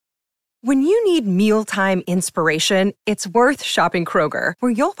When you need mealtime inspiration, it's worth shopping Kroger,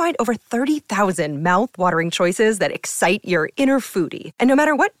 where you'll find over 30,000 mouth-watering choices that excite your inner foodie. And no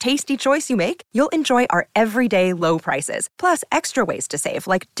matter what tasty choice you make, you'll enjoy our everyday low prices, plus extra ways to save,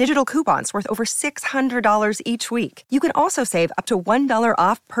 like digital coupons worth over $600 each week. You can also save up to $1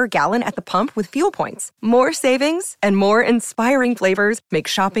 off per gallon at the pump with fuel points. More savings and more inspiring flavors make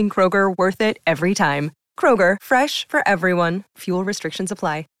shopping Kroger worth it every time. Kroger, fresh for everyone. Fuel restrictions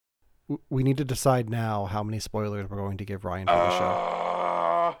apply. We need to decide now how many spoilers we're going to give Ryan for the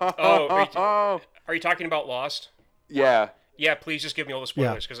show. Are you talking about Lost? Yeah. Yeah, please just give me all the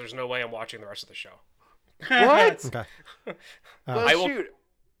spoilers, because there's no way I'm watching the rest of the show. What? Okay. Well, shoot.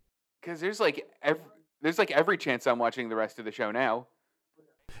 Because there's every chance I'm watching the rest of the show now.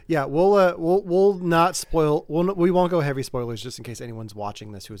 Yeah, we'll not spoil. We won't go heavy spoilers just in case anyone's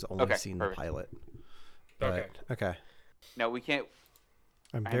watching this who's only seen the pilot. Okay. No, we can't.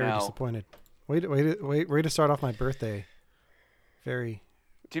 I'm very disappointed. Way to start off my birthday. Very.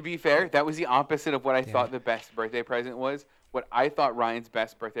 To be fair, that was the opposite of what I thought the best birthday present was. What I thought Ryan's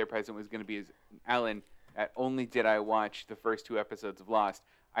best birthday present was going to be is, Alan, not only did I watch the first 2 episodes of Lost,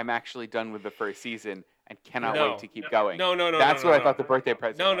 I'm actually done with the first season and cannot wait to keep going. No. That's what I thought the birthday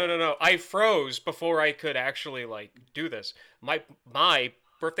present was. No. I froze before I could actually do this. My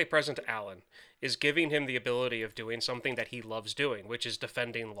birthday present to Alan is giving him the ability of doing something that he loves doing, which is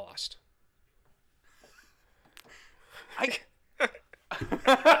defending Lost. Let's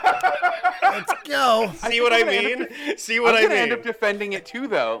go. See what I mean? I'm going to end up defending it too,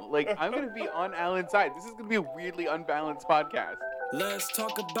 though. I'm going to be on Alan's side. This is going to be a weirdly unbalanced podcast. Let's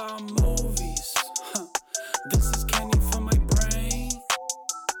talk about movies. This is candy for my brain.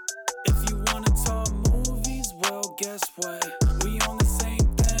 If you want to talk movies, well, guess what? We on the same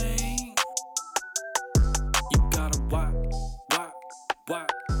thing. You gotta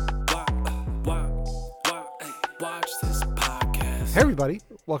watch this podcast. Hey, everybody.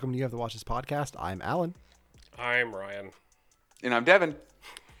 Welcome to You Have to Watch This Podcast. I'm Alan. I'm Ryan. And I'm Devin.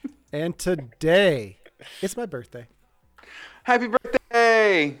 And today, it's my birthday. Happy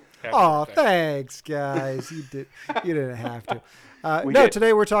birthday! Oh, thanks, guys. You didn't have to.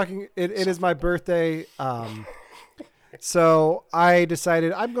 Today we're talking. It is my birthday. So I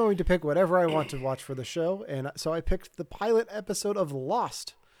decided I'm going to pick whatever I want to watch for the show, and so I picked the pilot episode of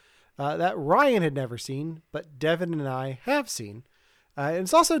Lost that Ryan had never seen, but Devin and I have seen. And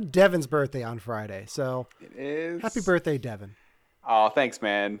it's also Devin's birthday on Friday, so it is. Happy birthday, Devin! Oh, thanks,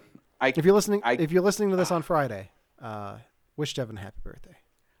 man. If you're listening to this on Friday, wish Devin a happy birthday.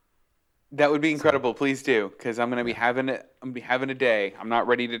 That would be incredible. Please do, because I'm gonna be having it. I'm gonna be having a day. I'm not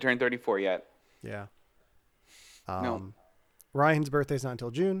ready to turn 34 yet. Yeah. No. Ryan's birthday's not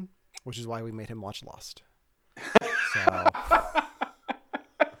until June, which is why we made him watch Lost.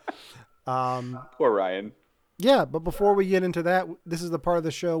 Poor Ryan. Yeah, but before we get into that, this is the part of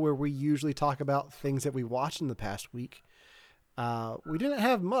the show where we usually talk about things that we watched in the past week. We didn't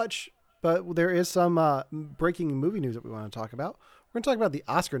have much, but there is some breaking movie news that we want to talk about. We're going to talk about the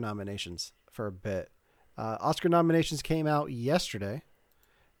Oscar nominations for a bit. Oscar nominations came out yesterday,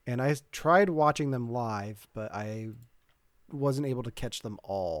 and I tried watching them live, but I wasn't able to catch them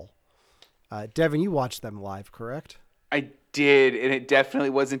all. Devin, you watched them live, correct? I did, and it definitely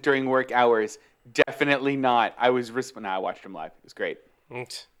wasn't during work hours. Definitely not. I watched them live. It was great.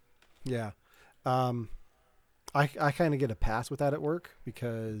 Yeah. I kind of get a pass with that at work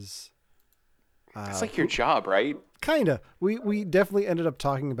because... it's like your job, right? Kind of. We definitely ended up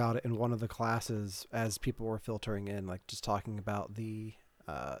talking about it in one of the classes as people were filtering in, just talking about the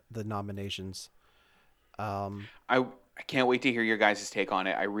nominations. I can't wait to hear your guys' take on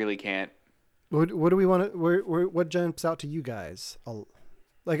it. I really can't. What do we want to? What jumps out to you guys?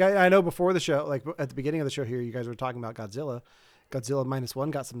 I know before the show, at the beginning of the show here, you guys were talking about Godzilla. Godzilla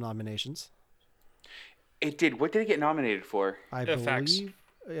 -1 got some nominations. It did. What did it get nominated for? I believe,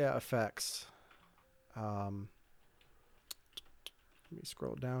 effects. Let me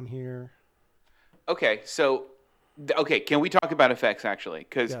scroll down here. Okay, can we talk about effects actually?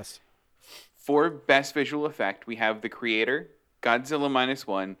 Because for best visual effect, we have The Creator, Godzilla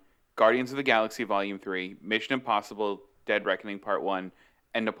 -1, Guardians of the Galaxy Volume 3, Mission Impossible: Dead Reckoning Part 1,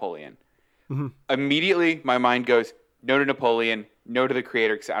 and Napoleon. Mm-hmm. Immediately, my mind goes no to Napoleon, no to The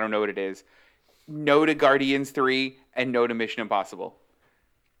Creator because I don't know what it is, no to Guardians 3, and no to Mission Impossible.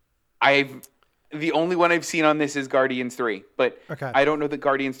 The only one I've seen on this is Guardians 3, but I don't know that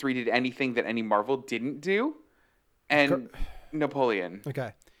Guardians 3 did anything that any Marvel didn't do, and Napoleon.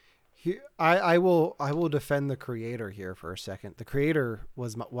 Okay. I will defend The Creator here for a second. The Creator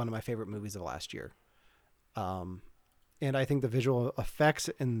was one of my favorite movies of last year. and I think the visual effects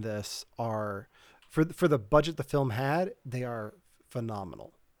in this are, for the budget the film had, they are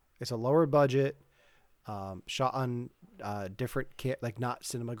phenomenal. It's a lower budget, shot on different like not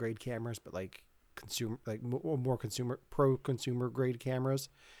cinema grade cameras, but like more consumer grade cameras.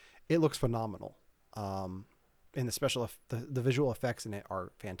 It looks phenomenal. And the visual effects in it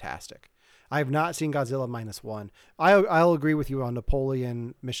are fantastic. I have not seen Godzilla -1. I'll agree with you on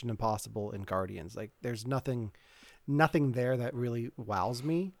Napoleon, Mission Impossible, and Guardians. Like there's nothing there that really wows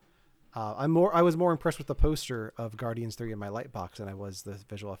me. I was more impressed with the poster of Guardians 3 in my Lightbox than I was the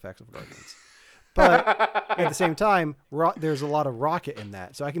visual effects of Guardians. But at the same time, there's a lot of Rocket in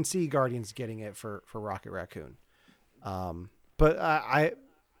that, so I can see Guardians getting it for Rocket Raccoon. But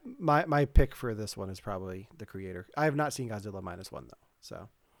my pick for this one is probably the creator. I have not seen Godzilla -1 though, so.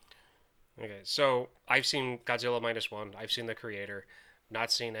 Okay, so I've seen Godzilla -1. I've seen the creator,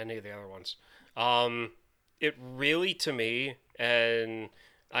 not seen any of the other ones. It really, to me, and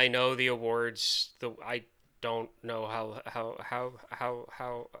I know the awards. I don't know how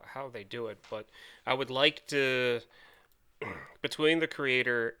they do it, but I would like to, between the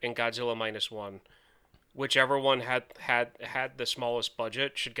creator and Godzilla -1, whichever one had the smallest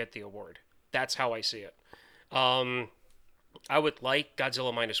budget should get the award. That's how I see it. I would like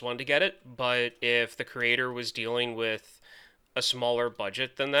Godzilla -1 to get it, but if the creator was dealing with a smaller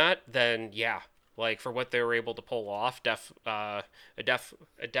budget than that, then yeah, like for what they were able to pull off, definitely.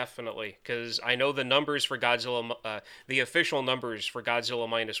 Because I know the numbers for Godzilla, the official numbers for Godzilla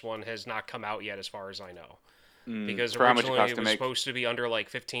 -1 has not come out yet, as far as I know. Because originally it was supposed to be under like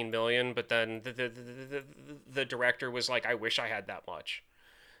 15 million, but then the director was like, "I wish I had that much."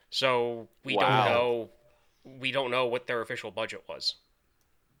 So we don't know. We don't know what their official budget was.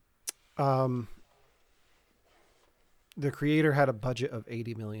 The creator had a budget of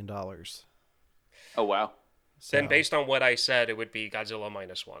 $80 million. Oh, wow. So, then based on what I said, it would be Godzilla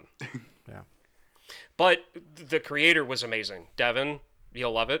 -1. Yeah. But the creator was amazing. Devin,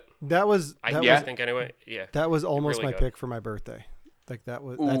 you'll love it. I think anyway. Yeah. That was almost really my pick for my birthday. Like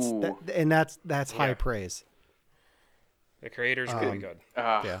that's high praise. The creator's really good.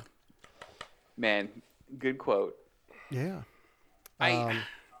 Yeah. Man, good quote. Yeah. Yeah.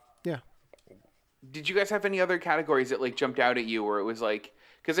 Did you guys have any other categories that like jumped out at you, where it was like,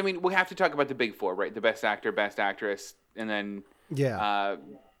 because I mean we have to talk about the big four, right? The best actor, best actress, and then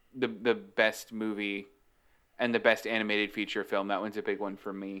the best movie and the best animated feature film. That one's a big one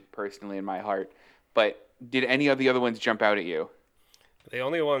for me personally in my heart. But did any of the other ones jump out at you? The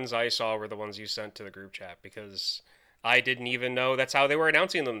only ones I saw were the ones you sent to the group chat, because I didn't even know that's how they were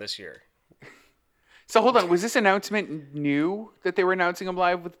announcing them this year. So hold on, was this announcement new that they were announcing them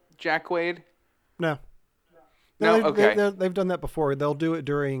live with Jack Quaid? No. They've done that before. They'll do it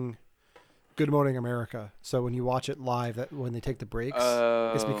during Good Morning America. So when you watch it live, when they take the breaks,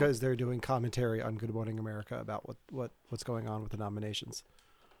 it's because they're doing commentary on Good Morning America about what's going on with the nominations.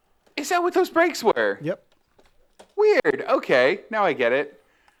 Is that what those breaks were? Yep. Weird. Okay, now I get it.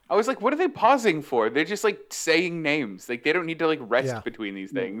 I was like, what are they pausing for? They're just like saying names. Like they don't need to like rest between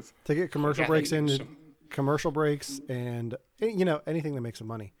these things. To get commercial breaks in, commercial breaks, and anything that makes them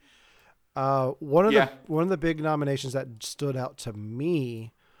money. One of the big nominations that stood out to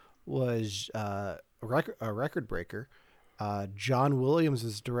me was a record breaker. John Williams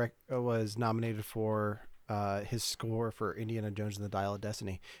was nominated for his score for Indiana Jones and the Dial of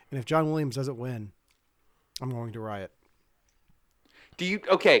Destiny. And if John Williams doesn't win, I'm going to riot.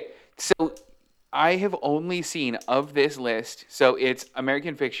 So I have only seen of this list. So it's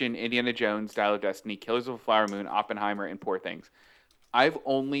American Fiction, Indiana Jones, Dial of Destiny, Killers of the Flower Moon, Oppenheimer, and Poor Things. I've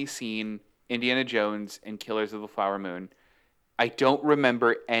only seen Indiana Jones and Killers of the Flower Moon. I don't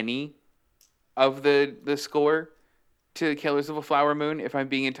remember any of the score to Killers of the Flower Moon, if I'm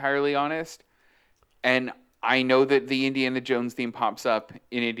being entirely honest. And I know that the Indiana Jones theme pops up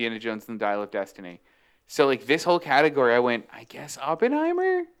in Indiana Jones and the Dial of Destiny. So like this whole category, I went, I guess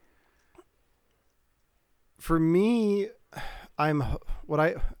Oppenheimer? For me, I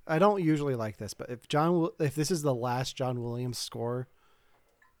don't usually like this, but if this is the last John Williams score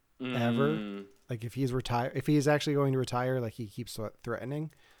ever, like if he's actually going to retire, like he keeps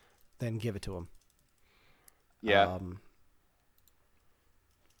threatening, then give it to him. Yeah.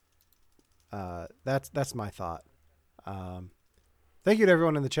 That's my thought. Thank you to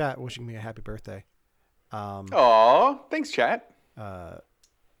everyone in the chat wishing me a happy birthday. Aw, thanks, chat.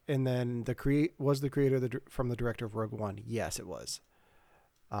 And then the creator from the director of Rogue One? Yes, it was.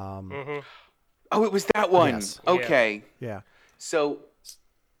 Oh, it was that one. Yes. Okay. Yeah. So,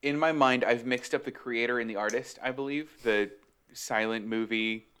 in my mind, I've mixed up the creator and the artist. I believe the silent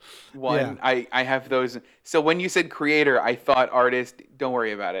movie one. Yeah. I have those. So when you said creator, I thought artist. Don't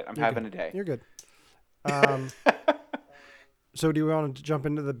worry about it. I'm having a day. You're good. So do you want to jump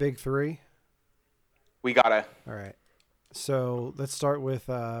into the big three? We gotta. All right. So let's start with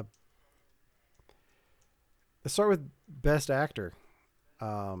Best Actor.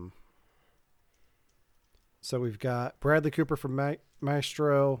 So we've got Bradley Cooper for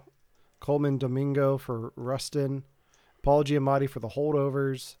Maestro, Coleman Domingo for Rustin, Paul Giamatti for The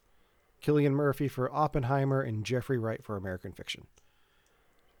Holdovers, Cillian Murphy for Oppenheimer, and Jeffrey Wright for American Fiction.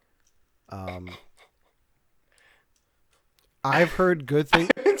 I've heard good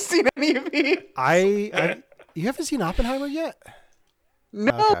things. I haven't seen any of these. You haven't seen Oppenheimer yet?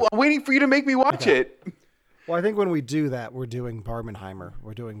 No, okay. I'm waiting for you to make me watch it. Well, I think when we do that, we're doing Barbenheimer.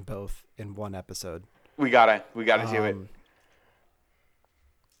 We're doing both in one episode. We gotta do it.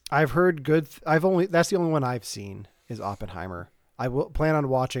 I've heard good. That's the only one I've seen is Oppenheimer. I will plan on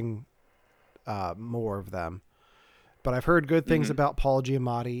watching more of them, but I've heard good things about Paul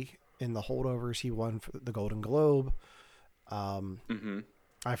Giamatti in The Holdovers. He won for the Golden Globe. I've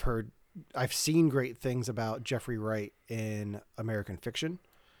seen great things about Jeffrey Wright in American Fiction,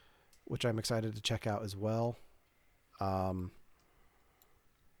 which I'm excited to check out as well.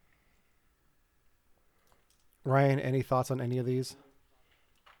 Ryan, any thoughts on any of these?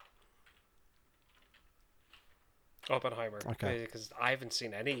 Oppenheimer. Okay. Because I haven't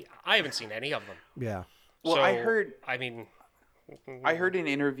seen any of them. Yeah. Well, so, I heard an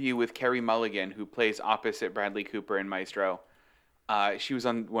interview with Carey Mulligan, who plays opposite Bradley Cooper in Maestro. She was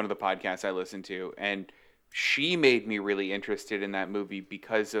on one of the podcasts I listened to, and she made me really interested in that movie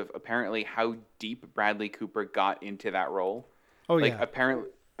because of apparently how deep Bradley Cooper got into that role. Oh, like, yeah.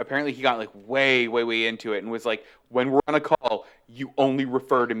 Apparently he got like way into it and was like, when we're on a call, you only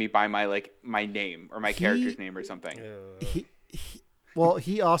refer to me by my name or my character's name or something.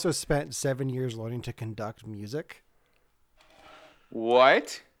 He also spent 7 years learning to conduct music.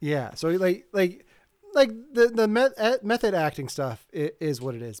 What? Yeah. So the method acting stuff is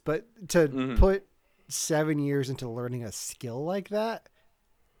what it is, but to put 7 years into learning a skill like that,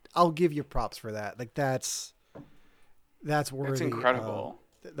 I'll give you props for that. Like that's worthy. That's incredible.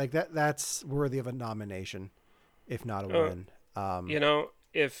 That's worthy of a nomination, if not a win.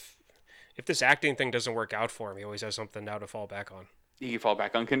 If this acting thing doesn't work out for him, he always has something now to fall back on. You fall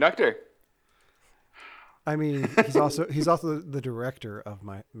back on conductor. I mean, he's also the director of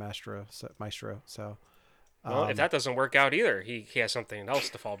Maestro. So, well, if that doesn't work out either, he has something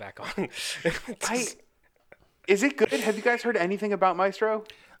else to fall back on. Is it good? Have you guys heard anything about Maestro?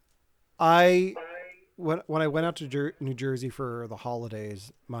 When I went out to New Jersey for the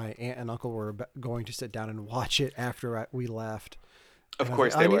holidays, my aunt and uncle were going to sit down and watch it after we left. Of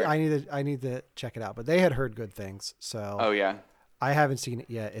course they were. I need to check it out, but they had heard good things. So. Oh yeah. I haven't seen it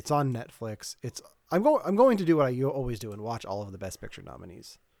yet. It's on Netflix. I'm going to do what I always do and watch all of the Best Picture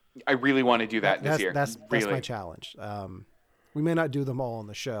nominees. I really want to do that this year. That's my challenge. We may not do them all on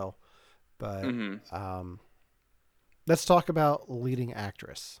the show, but let's talk about leading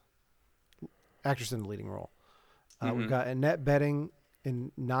actress in the leading role. We've got Annette Bening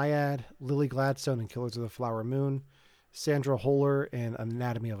in Nyad, Lily Gladstone in Killers of the Flower Moon, Sandra Holler in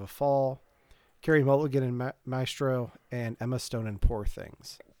Anatomy of a Fall, Carey Mulligan in Maestro, and Emma Stone in Poor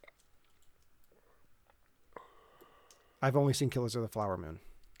Things. I've only seen Killers of the Flower Moon.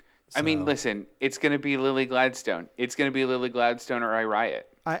 So. I mean, listen, it's going to be Lily Gladstone. It's going to be Lily Gladstone or I Riot.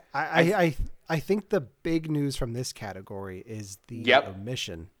 I think the big news from this category is the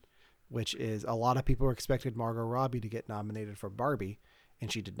omission, which is a lot of people expected Margot Robbie to get nominated for Barbie,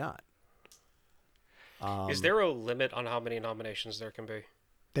 and she did not. Is there a limit on how many nominations there can be?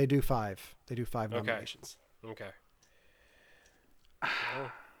 They do 5. They do 5 nominations. Okay.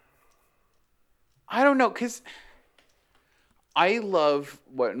 I don't know, because I love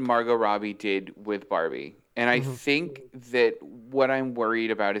what Margot Robbie did with Barbie. And I think that what I'm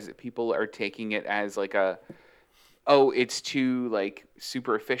worried about is that people are taking it as like it's too like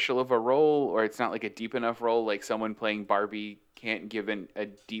superficial of a role, or it's not like a deep enough role. Like someone playing Barbie can't give a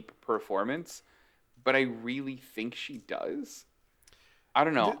deep performance. But I really think she does. I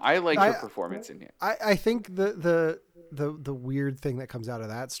don't know. I like her performance in here. I think the weird thing that comes out of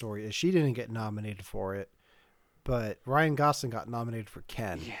that story is she didn't get nominated for it, but Ryan Gosling got nominated for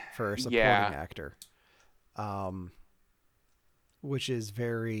Ken for supporting actor, which is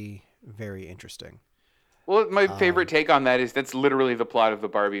very, very interesting. Well, my favorite take on that is that's literally the plot of the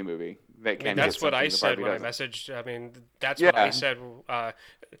Barbie movie. That's what I said when I messaged. I mean, that's what I said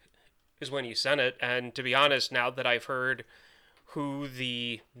is when you sent it. And to be honest, now that I've heard who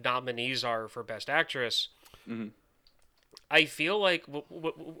the nominees are for Best Actress, I feel like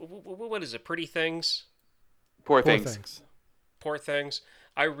what is it? Pretty Things. Poor Things. Poor Things.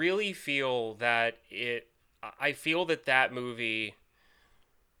 I really feel that I feel that movie.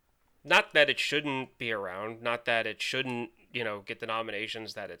 Not that it shouldn't be around. Not that it shouldn't, get the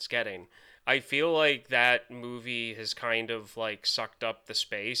nominations that it's getting. I feel like that movie has kind of like sucked up the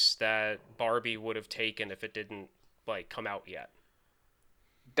space that Barbie would have taken if it didn't like come out yet.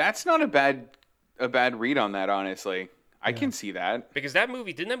 That's not a bad read on that, honestly. I can see that. Because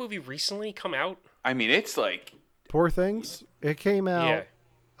didn't that movie recently come out? I mean, it's like Poor Things. It came out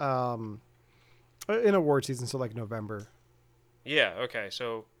in award season, so like November. Yeah, okay.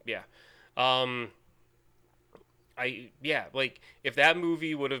 So, yeah. Like if that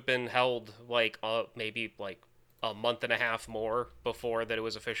movie would have been held like maybe like a month and a half more before that it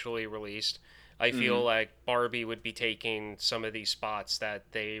was officially released, I feel like Barbie would be taking some of these spots that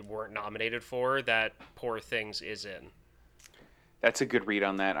they weren't nominated for that Poor Things is in. That's a good read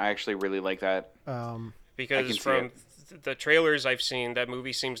on that. I actually really like that. Because from the trailers I've seen, that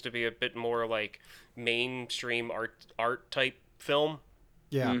movie seems to be a bit more like mainstream art type film.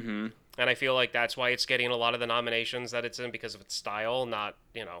 Yeah. Mm-hmm. And I feel like that's why it's getting a lot of the nominations that it's in, because of its style, not,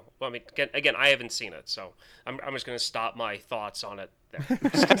 well, I mean, again, I haven't seen it, so I'm just going to stop my thoughts on it there.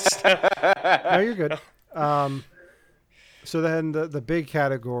 No, you're good. So then the big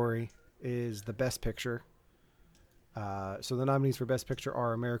category is the Best Picture. So the nominees for Best Picture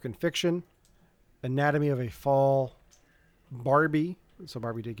are American Fiction, Anatomy of a Fall, Barbie. So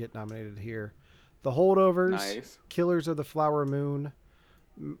Barbie did get nominated here. The Holdovers, nice. Killers of the Flower Moon,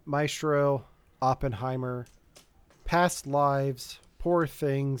 Maestro, Oppenheimer, Past Lives, Poor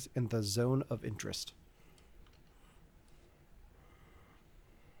Things, and The Zone of Interest.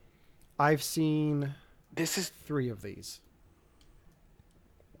 I've seen 3 of these.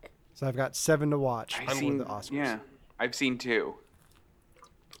 So I've got 7 to watch before the Oscars. Yeah, I've seen 2.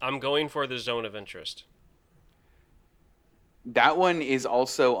 I'm going for The Zone of Interest. That one is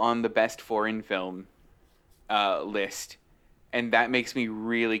also on the Best Foreign Film list. And that makes me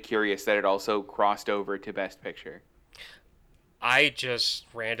really curious that it also crossed over to Best Picture. I just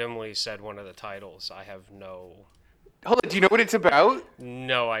randomly said one of the titles. I have no... Hold on, do you know what it's about?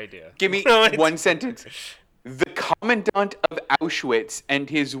 No idea. Give me one sentence. The commandant of Auschwitz and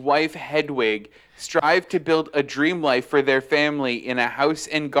his wife Hedwig strive to build a dream life for their family in a house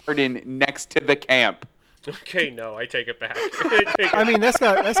and garden next to the camp. Okay, no, I take it back. I mean, that's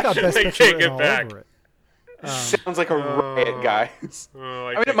got Best Picture all over it. Sounds like a riot, guys.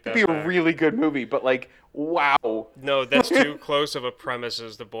 I mean, it might be a really good movie, but like, wow. No, that's too close of a premise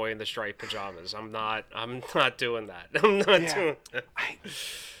as The Boy in the Striped Pajamas. I'm not doing that. I'm not doing that.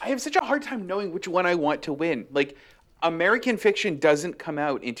 I have such a hard time knowing which one I want to win. Like, American Fiction doesn't come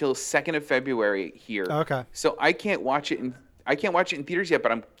out until 2nd of February here. Okay. So I can't watch it in theaters yet,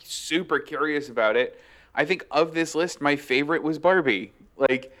 but I'm super curious about it. I think of this list, my favorite was Barbie.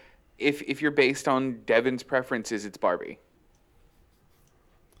 Like, if you're based on Devin's preferences, it's Barbie.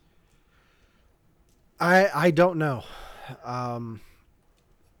 I don't know. I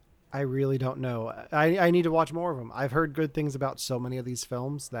really don't know. I need to watch more of them. I've heard good things about so many of these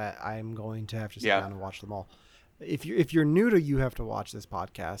films that I'm going to have to sit down and watch them all. If you're new to You Have to Watch This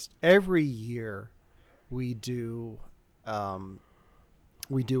podcast, every year we do an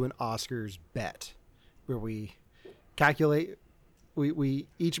Oscars bet where we calculate. We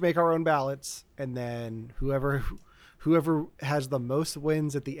each make our own ballots, and then whoever has the most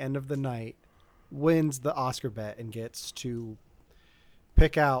wins at the end of the night wins the Oscar bet and gets to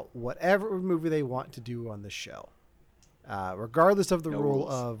pick out whatever movie they want to do on the show. Regardless of the rule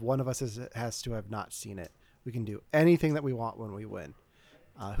of one of us has to have not seen it. We can do anything that we want when we win.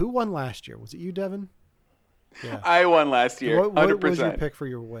 Who won last year? Was it you, Devin? Yeah. I won last year. 100%. What was your pick for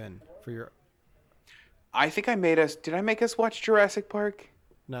your win? I think did I make us watch Jurassic Park?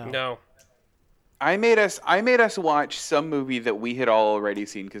 No. I made us watch some movie that we had all already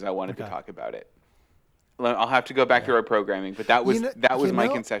seen because I wanted to talk about it. I'll have to go back through our programming, but that was my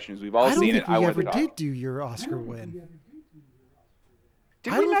concessions. We've all seen it. I never did do your Oscar win.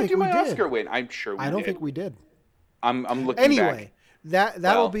 Did we not do my Oscar win? I'm sure we did. I don't think we did. I'm looking back. Anyway,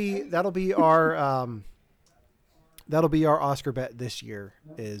 that'll be our Oscar bet this year.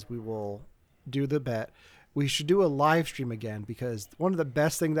 Is we will do the bet. We should do a live stream again, because one of the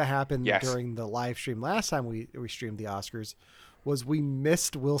best things that happened during the live stream last time we streamed the Oscars was we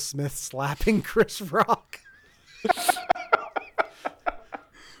missed Will Smith slapping Chris Rock.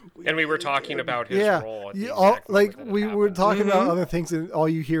 And we were talking about his role. We were talking about other things, and all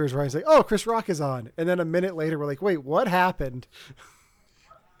you hear is Ryan say, "Oh, Chris Rock is on," and then a minute later we're like, "Wait, what happened?"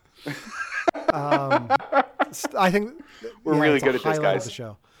 I think we're really it's good a at this, highlight guys. of the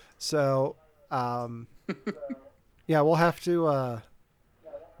show. So, yeah, we'll have to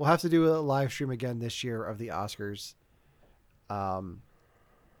do a live stream again this year of the Oscars.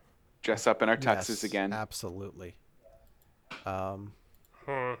 Dress up in our tuxes yes, again. Absolutely. I'll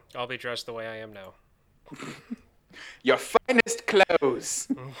be dressed the way I am now. Your finest clothes.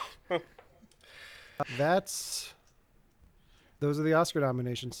 Those are the Oscar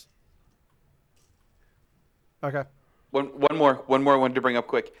nominations. Okay. One more one to bring up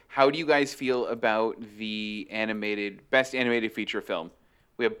quick. How do you guys feel about the best animated feature film?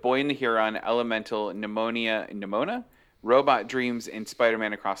 We have Boy in the Huron, Elemental, Nimona, Robot Dreams, and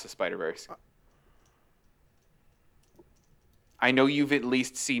Spider-Man Across the Spider-Verse. I know you've at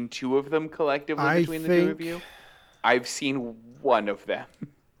least seen 2 of them collectively between the 2 of you. I've seen 1 of them.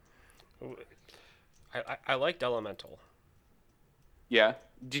 I liked Elemental. Yeah.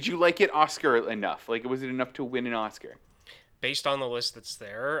 Did you like it Oscar enough? Like, was it enough to win an Oscar? Based on the list that's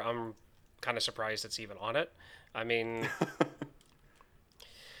there, I'm kind of surprised it's even on it. I mean,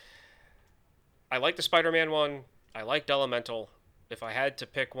 I like the Spider-Man one. I liked Elemental. If I had to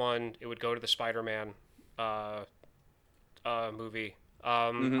pick one, it would go to the Spider-Man movie.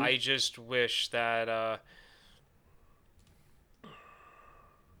 I just wish that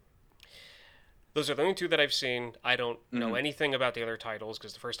those are the only 2 that I've seen. I don't know anything about the other titles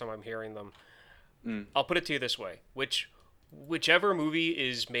because the first time I'm hearing them. I'll put it to you this way: whichever movie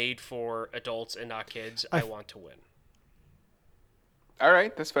is made for adults and not kids, I want to win. All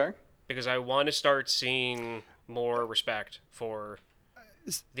right, that's fair. Because I want to start seeing more respect for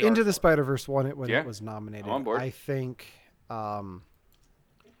the Into the Spider-Verse won it when Yeah. it was nominated. I'm on board. I think I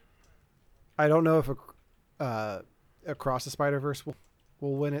don't know if Across the Spider-Verse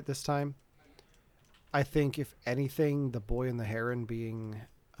will win it this time. I think if anything, The Boy and the Heron being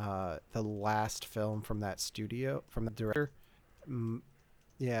the last film from that studio, from the director,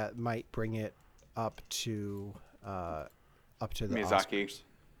 might bring it up to the Miyazaki. Oscars.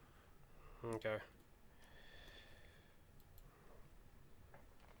 Okay.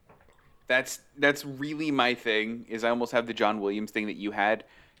 That's really my thing. Is I almost have the John Williams thing that you had.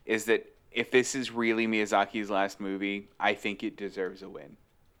 Is that if this is really Miyazaki's last movie, I think it deserves a win.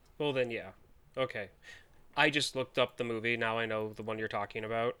 Well then, yeah. Okay. I just looked up the movie. Now I know the one you're talking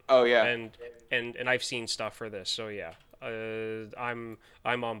about. Oh yeah. And I've seen stuff for this. So yeah. I'm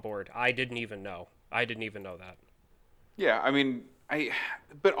on board. I didn't even know that. Yeah, I mean,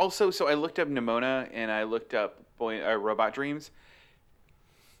 but also, so I looked up Nimona and I looked up Robot Dreams.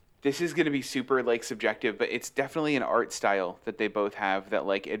 This is going to be super like subjective, but it's definitely an art style that they both have, that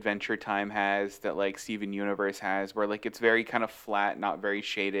like Adventure Time has, that like Steven Universe has, where like it's very kind of flat, not very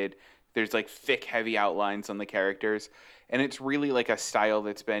shaded. There's like thick, heavy outlines on the characters, and it's really like a style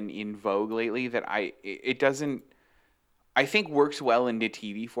that's been in vogue lately that I think works well in the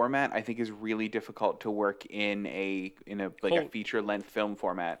TV format. I think is really difficult to work in a feature length film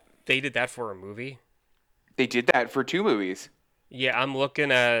format. They did that for a movie? They did that for 2 movies. Yeah, I'm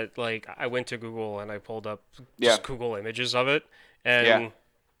looking at, like, I went to Google and I pulled up just Google images of it, and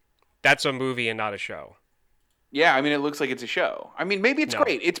that's a movie and not a show. Yeah, I mean, it looks like it's a show. I mean, maybe it's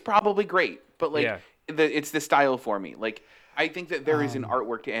great. It's probably great, but like, it's the style for me. Like, I think that there is an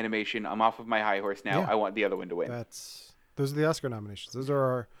artwork to animation. I'm off of my high horse now. I want the other one to win. Those are the Oscar nominations. Those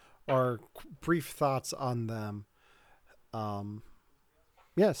are our brief thoughts on them.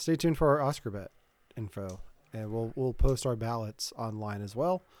 Stay tuned for our Oscar bet info, and we'll post our ballots online as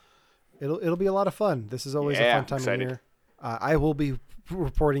well. It'll be a lot of fun. This is always a fun time of year. I will be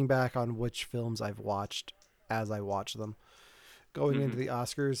reporting back on which films I've watched as I watch them going into the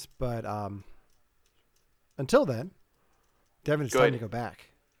Oscars. But until then, Devin, it's time to go back.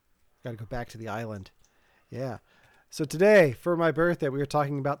 Got to go back to the island. Yeah. So today, for my birthday, we were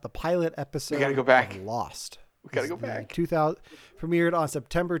talking about the pilot episode. We got to go back. Of Lost. We got to go back. 2000 premiered on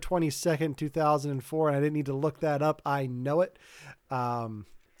September 22nd, 2004, and I didn't need to look that up. I know it.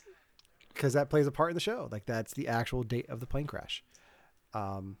 Because that plays a part in the show. Like, that's the actual date of the plane crash.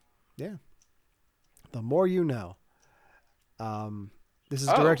 The more you know. This is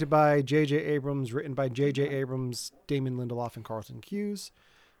directed by J.J. Abrams, written by J.J. Abrams, Damon Lindelof, and Carlton Cuse.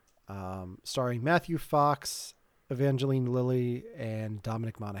 Starring Matthew Fox, Evangeline Lilly, and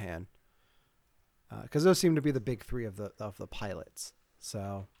Dominic Monaghan. Because those seem to be the big 3 of the pilots.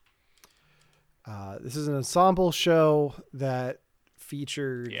 So this is an ensemble show that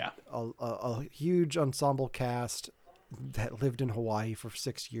featured a huge ensemble cast that lived in Hawaii for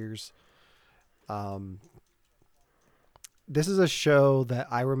 6 years. This is a show that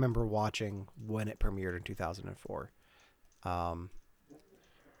I remember watching when it premiered in 2004.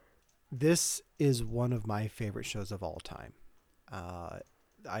 This is one of my favorite shows of all time.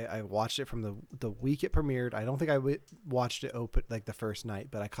 I watched it from the week it premiered. I don't think I watched it open like the first night,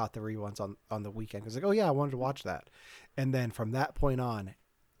 but I caught the reruns on the weekend. I was like, oh yeah, I wanted to watch that. And then from that point on,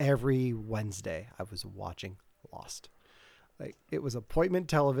 every Wednesday I was watching Lost. Like, it was appointment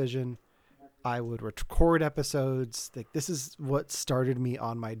television. I would record episodes. Like, this is what started me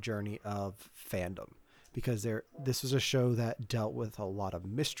on my journey of fandom, because this was a show that dealt with a lot of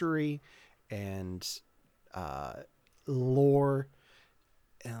mystery and lore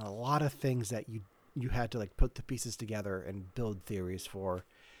and a lot of things that you had to like put the pieces together and build theories for.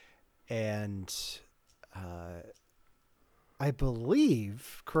 And I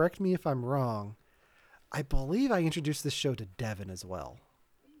believe, correct me if I'm wrong, I believe I introduced this show to Devin as well.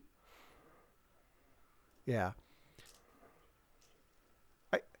 Yeah.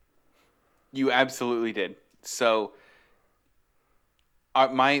 You absolutely did. So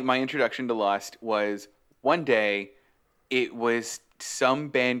my introduction to Lost was one day. It was some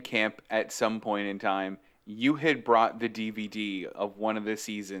band camp at some point in time. You had brought the DVD of one of the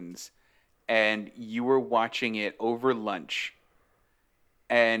seasons, and you were watching it over lunch.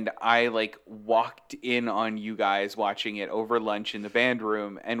 And I like walked in on you guys watching it over lunch in the band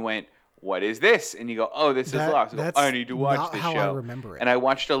room and went, "What is this?" And you go, "Oh, this is Lost." I need to watch this show. I remember it. And I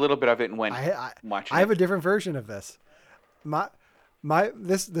watched a little bit of it and went, "Watch it." I have a different version of this.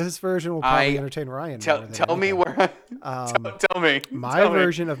 This version will probably entertain Ryan. Tell me where. Tell me. My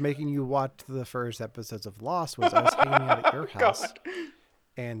version of making you watch the first episodes of Lost was I was hanging out at your house,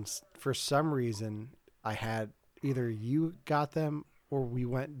 and for some reason I had either you got them or we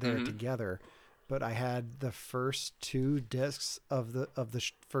went there together, but I had the first 2 discs of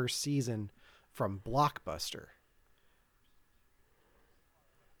the first season from Blockbuster.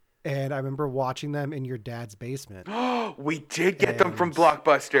 And I remember watching them in your dad's basement. We did get them from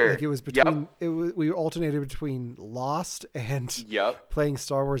Blockbuster. Like, it was between we alternated between Lost and playing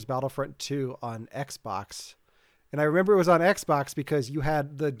Star Wars Battlefront 2 on Xbox. And I remember it was on Xbox because you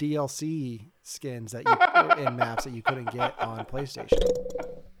had the DLC skins that you and maps that you couldn't get on PlayStation.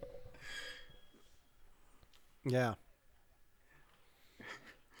 Yeah.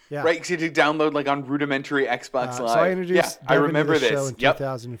 Yeah. Right, because you had to download like on rudimentary Xbox Live. So I introduced I remember this this show in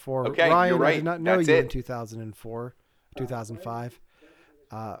 2004. Okay, Ryan, you're right. I did not know you in 2004, 2005.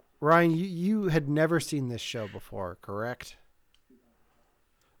 Ryan, you had never seen this show before, correct?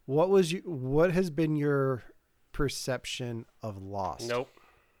 What has been your perception of Lost? Nope.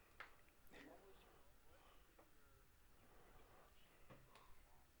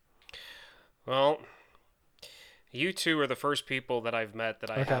 Well, you two are the first people that I've met that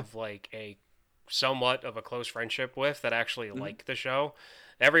I have like a somewhat of a close friendship with that actually like the show.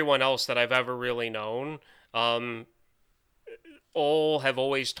 Everyone else that I've ever really known, all have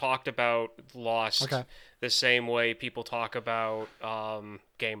always talked about Lost the same way people talk about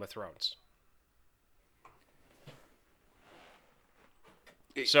Game of Thrones.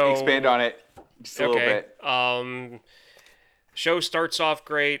 So expand on it just a little bit. Show starts off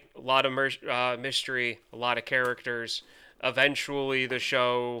great, a lot of mystery, a lot of characters. Eventually, the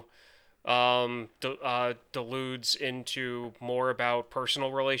show deludes into more about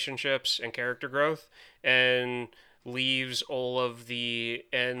personal relationships and character growth, and leaves all of the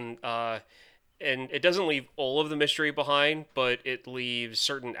and it doesn't leave all of the mystery behind, but it leaves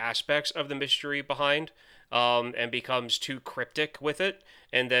certain aspects of the mystery behind, and becomes too cryptic with it,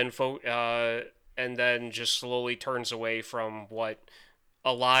 and then just slowly turns away from what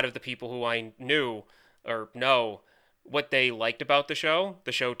a lot of the people who I knew or know what they liked about the show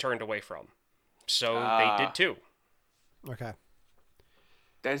turned away from. So they did too. Okay.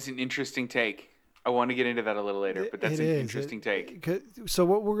 That is an interesting take. I want to get into that a little later, but that's an interesting take. So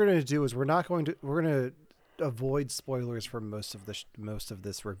what we're going to do is we're going to avoid spoilers for most of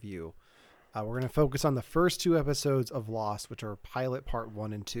this review. We're going to focus on the first 2 episodes of Lost, which are Pilot Part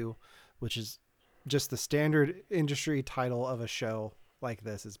 1 and 2, which is just the standard industry title of a show like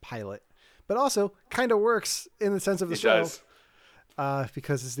this is Pilot, but also kind of works in the sense of the show. Does.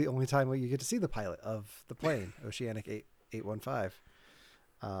 Because it's the only time where you get to see the pilot of the plane, Oceanic 815.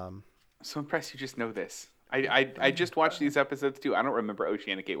 I'm so impressed you just know this. I just watched these episodes too. I don't remember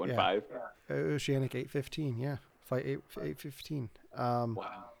Oceanic 815. Yeah. Oceanic 815, yeah. Flight 815.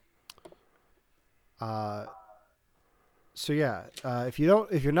 Wow. So yeah, if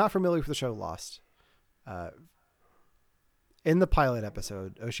you're not familiar with the show Lost, in the pilot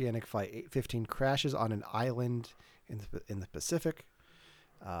episode, Oceanic Flight 815 crashes on an island in the Pacific.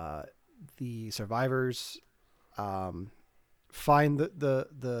 The survivors find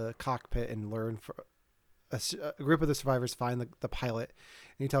the cockpit and learn a group of the survivors find the pilot,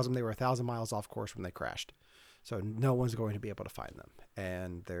 and he tells them they were 1,000 miles off course when they crashed. So no one's going to be able to find them.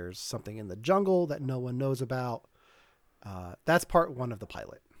 And there's something in the jungle that no one knows about. That's part one of the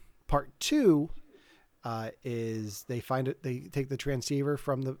pilot. Part two is they find it. They take the transceiver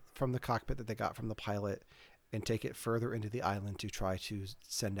from the cockpit that they got from the pilot and take it further into the island to try to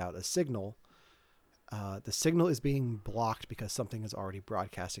send out a signal. The signal is being blocked because something is already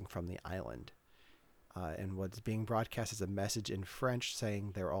broadcasting from the island. And what's being broadcast is a message in French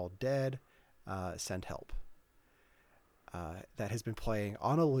saying they're all dead. Send help. That has been playing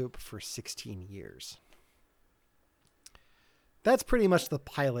on a loop for 16 years. That's pretty much the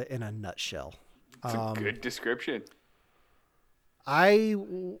pilot in a nutshell. It's a good description.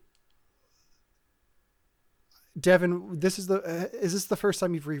 Devin, is this the first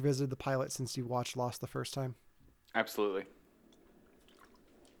time you've revisited the pilot since you watched Lost the first time? Absolutely.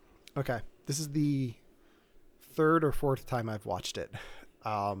 Okay. This is the third or fourth time I've watched it.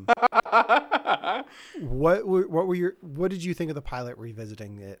 What did you think of the pilot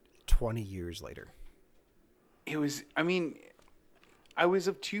revisiting it 20 years later? I was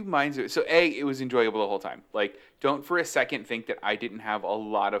of two minds. So it was enjoyable the whole time. Like, don't for a second think that I didn't have a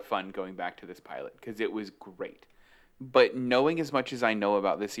lot of fun going back to this pilot, because it was great. But knowing as much as I know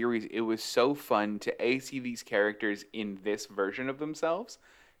about the series, it was so fun to see these characters in this version of themselves,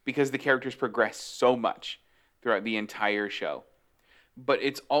 because the characters progress so much throughout the entire show. But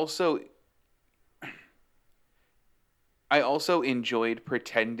it's also... I also enjoyed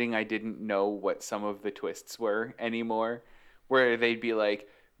pretending I didn't know what some of the twists were anymore, where they'd be like,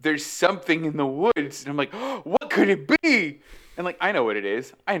 there's something in the woods. And I'm like, oh, what could it be? And like, I know what it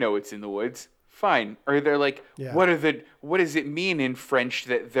is. I know it's in the woods. Fine. Or they're like, yeah. What does it mean in French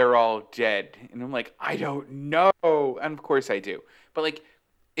that they're all dead? And I'm like, I don't know. And of course I do. But like,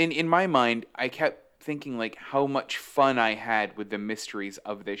 in my mind, I kept thinking like how much fun I had with the mysteries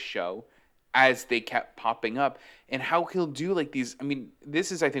of this show as they kept popping up, and how he'll do like these. I mean,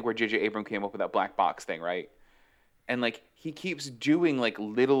 this is, I think, where J.J. Abrams came up with that black box thing, right? And like, he keeps doing like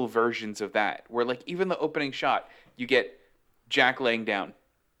little versions of that, where like even the opening shot, you get Jack laying down.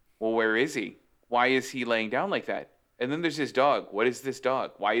 Well, where is he? Why is he laying down like that? And then there's his dog. What is this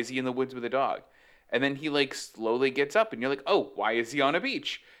dog? Why is he in the woods with a dog? And then he like slowly gets up, and you're like, oh, why is he on a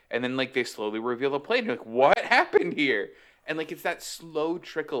beach? And then like they slowly reveal a plane. You're like, what happened here? And like, it's that slow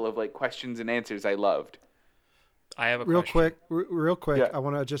trickle of like questions and answers I loved. I have a real question. quick. Yeah. I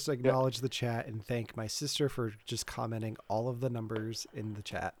want to just acknowledge the chat and thank my sister for just commenting all of the numbers in the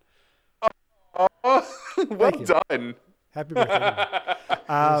chat. Oh, well done. Happy birthday.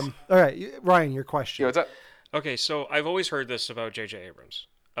 All right, Ryan, your question. Yeah, what's up? Okay, so I've always heard this about J.J. Abrams,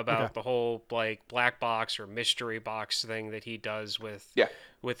 about the whole like black box or mystery box thing that he does with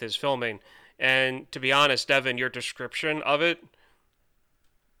his filming. And to be honest, Devin, your description of it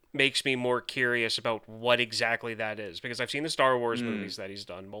makes me more curious about what exactly that is, because I've seen the Star Wars movies that he's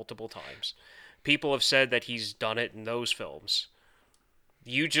done multiple times. People have said that he's done it in those films.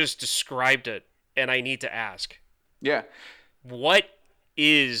 You just described it, and I need to ask. Yeah. What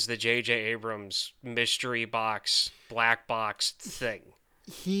is the J.J. Abrams mystery box, black box thing?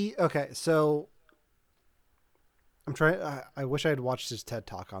 So I'm trying. I wish I had watched his TED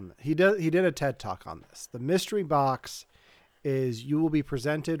Talk on that. He did a TED Talk on this. The mystery box is you will be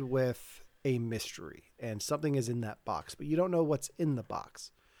presented with a mystery, and something is in that box, but you don't know what's in the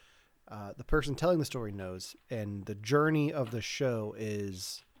box. The person telling the story knows, and the journey of the show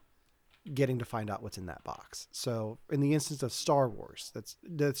is getting to find out what's in that box. So in the instance of Star Wars, let's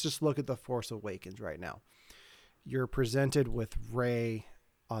just look at The Force Awakens right now. You're presented with Rey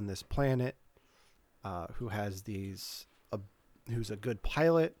on this planet, who has who's a good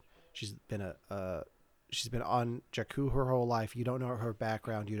pilot. She's been on Jakku her whole life. You don't know her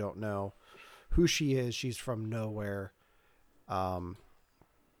background. You don't know who she is. She's from nowhere. The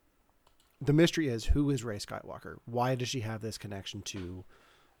mystery is, who is Rey Skywalker? Why does she have this connection to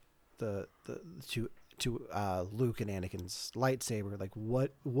Luke and Anakin's lightsaber? Like,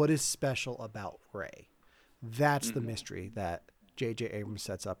 what is special about Rey? That's the mystery that J.J. Abrams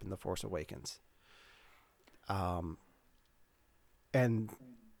sets up in The Force Awakens. And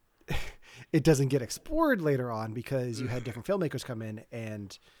it doesn't get explored later on because you had different filmmakers come in,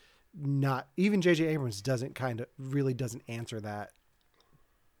 and not even J.J. Abrams doesn't answer that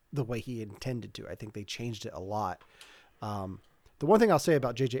the way he intended to. I think they changed it a lot. The one thing I'll say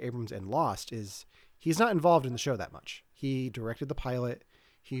about J.J. Abrams and Lost is he's not involved in the show that much. He directed the pilot.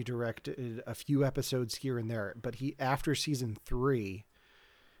 He directed a few episodes here and there, but after season 3,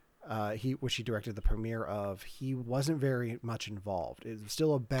 which he directed the premiere of, he wasn't very much involved. It was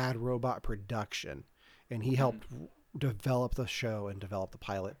still a Bad Robot production, and he helped develop the show and develop the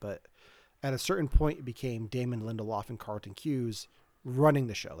pilot. But at a certain point, it became Damon Lindelof and Carlton Cuse running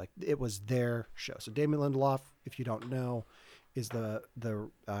the show. Like, it was their show. So Damon Lindelof, if you don't know, is the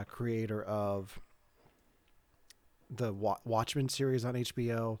creator of the Watchmen series on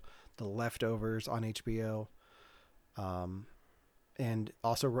HBO, The Leftovers on HBO, and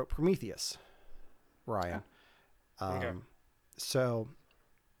also wrote Prometheus, Ryan. Okay. So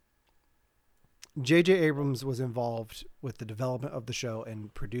J.J. Abrams was involved with the development of the show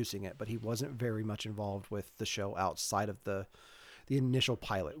and producing it, but he wasn't very much involved with the show outside of the initial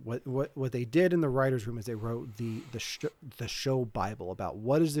pilot. What they did in the writer's room is they wrote the show Bible about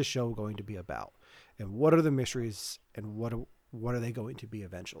what is this show going to be about, and what are the mysteries, and what are they going to be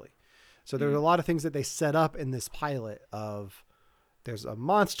eventually. So there's a lot of things that they set up in this pilot of, there's a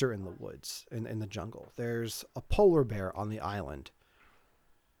monster in the woods, in the jungle. There's a polar bear on the island.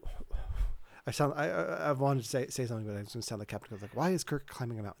 I wanted to say something, but I was going to sound like Captain Kirk. Like, why is Kirk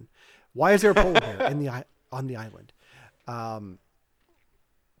climbing a mountain? Why is there a polar bear on the island?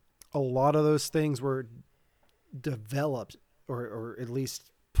 A lot of those things were developed or at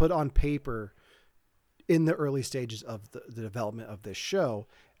least put on paper in the early stages of the development of this show,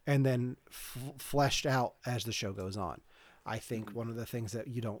 and then fleshed out as the show goes on. I think one of the things that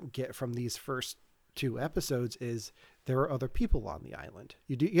you don't get from these first 2 episodes is there are other people on the island.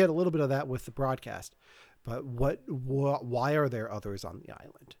 You get a little bit of that with the broadcast, but why are there others on the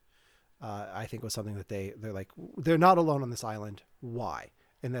island? I think was something that they're like, they're not alone on this island. Why?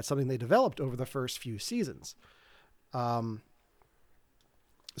 And that's something they developed over the first few seasons.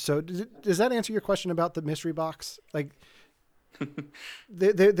 So does that answer your question about the mystery box? Like,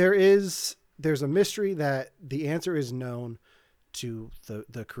 there's a mystery that the answer is known to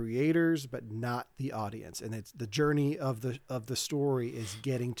the creators, but not the audience. And it's the journey of the story is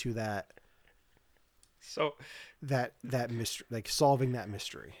getting to that. So that mystery, like solving that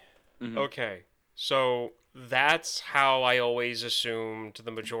mystery. Mm-hmm. Okay. So that's how I always assumed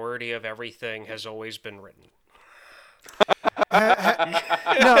the majority of everything has always been written.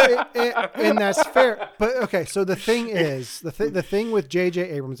 No, and that's fair. But okay, so the thing is, the thing with J.J.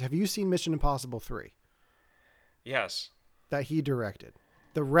 Abrams, have you seen Mission Impossible 3? Yes. That he directed.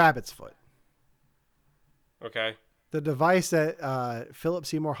 The Rabbit's Foot. Okay. The device that Philip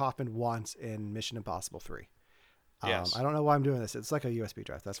Seymour Hoffman wants in Mission Impossible 3. Yes. I don't know why I'm doing this. It's like a USB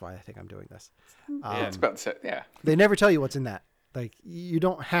drive. That's why I think I'm doing this. It's about to, yeah. They never tell you what's in that. Like, you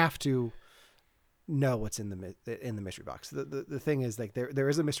don't have to know what's in the mystery box. The thing is, like, there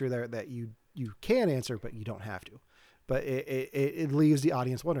is a mystery there that you can answer, but you don't have to. But it leaves the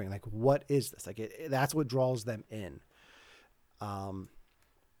audience wondering, like, what is this? Like, that's what draws them in.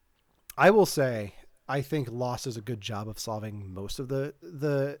 I will say, I think Lost does a good job of solving most of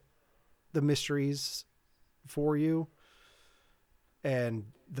the mysteries for you, and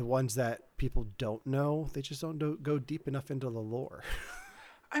the ones that people don't know, they just don't go deep enough into the lore.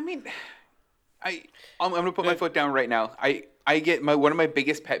 I mean, I'm going to put my foot down right now. I get one of my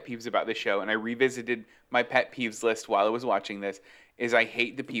biggest pet peeves about this show, and I revisited my pet peeves list while I was watching this, is I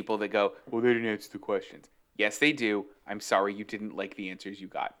hate the people that go, well, they didn't answer the questions. Yes, they do. I'm sorry you didn't like the answers you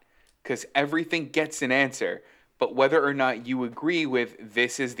got. Because everything gets an answer, but whether or not you agree with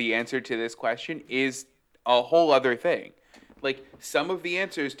this is the answer to this question is a whole other thing. Like, some of the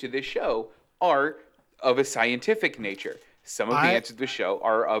answers to this show are of a scientific nature. Some of the answers to the show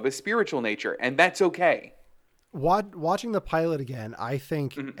are of a spiritual nature, and that's okay. Watching the pilot again, I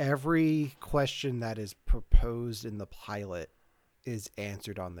think every question that is proposed in the pilot is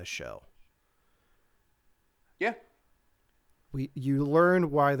answered on the show. Yeah. You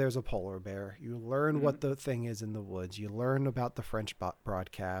learn why there's a polar bear. You learn what the thing is in the woods. You learn about the French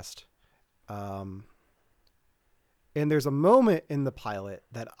broadcast. And there's a moment in the pilot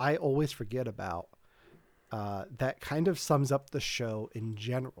that I always forget about that kind of sums up the show in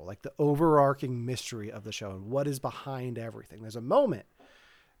general, like the overarching mystery of the show and what is behind everything. There's a moment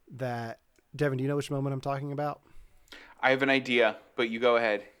that, Devin, do you know which moment I'm talking about? I have an idea, but you go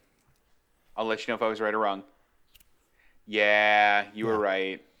ahead. I'll let you know if I was right or wrong. Yeah, you were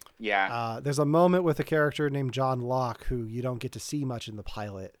right. Yeah. There's a moment with a character named John Locke, who you don't get to see much in the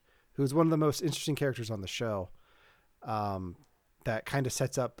pilot, who's one of the most interesting characters on the show. That kind of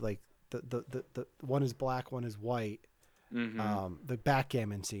sets up, like, the one is black, one is white. The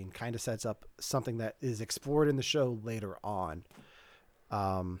backgammon scene kind of sets up something that is explored in the show later on.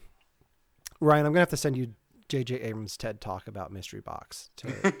 Ryan, I'm gonna have to send you J.J. Abrams' TED Talk about Mystery Box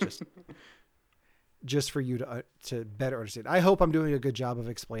to just for you to better understand. I hope I'm doing a good job of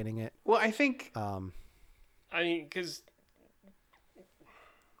explaining it. Well, I think I mean, because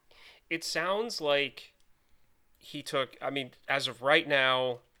it sounds like he took, I mean, as of right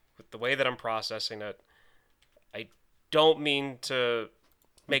now, with the way that I'm processing it, I don't mean to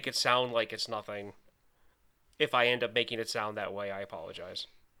make it sound like it's nothing. If I end up making it sound that way, I apologize.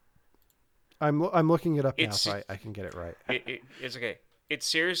 I'm looking it up now so I can get it right. It's okay. It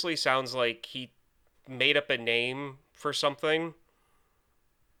seriously sounds like he made up a name for something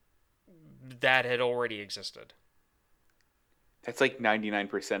that had already existed. That's like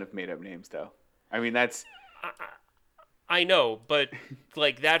 99% of made-up names, though. I mean, that's... I know, but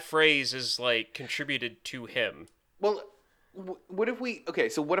like that phrase is like contributed to him. Well, what if we... Okay,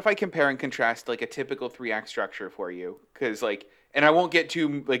 so what if I compare and contrast like a typical 3-act structure for you? Because like... And I won't get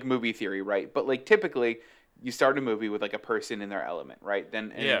to like movie theory, right? But like typically, you start a movie with like a person in their element, right?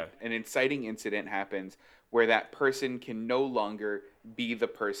 Then an inciting incident happens where that person can no longer be the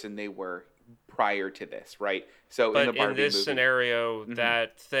person they were prior to this, right? So but in the Barbie in this movie, scenario,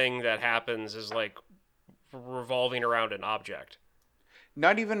 that thing that happens is like revolving around an object.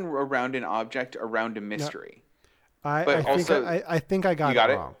 Not even around an object, around a mystery. No. I think I got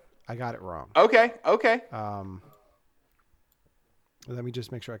it wrong. I got it wrong. Okay. Let me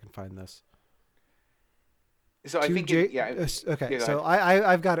just make sure I can find this. So I think okay. Yeah, so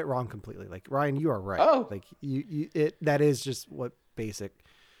I've got it wrong completely. Like Ryan, you are right. Oh. Like that is just what basic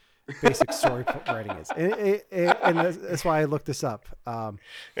story writing is, and that's why I looked this up. But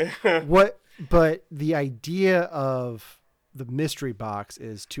the idea of the mystery box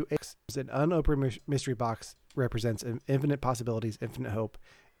is an unopened mystery box represents infinite possibilities, infinite hope,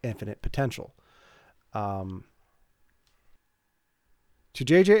 infinite potential. To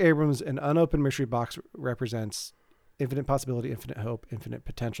J.J. Abrams, an unopened mystery box represents infinite possibility, infinite hope, infinite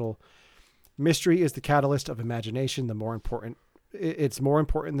potential. Mystery is the catalyst of imagination. It's more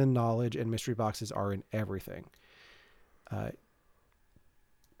important than knowledge, and mystery boxes are in everything.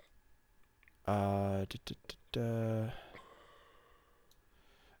 The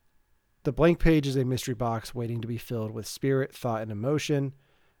blank page is a mystery box waiting to be filled with spirit, thought, and emotion.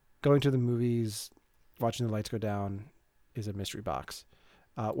 Going to the movies, watching the lights go down is a mystery box.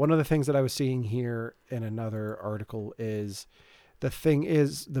 One of the things that I was seeing here in another article is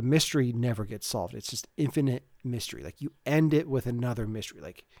the mystery never gets solved. It's just infinite mystery. Like you end it with another mystery.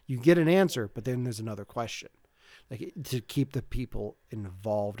 Like you get an answer, but then there's another question, like to keep the people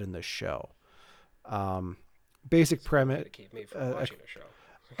involved in the show. Basic premise: keep me from watching a show.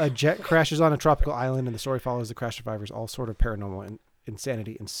 A jet crashes on a tropical island, and the story follows the crash survivors. All sort of paranormal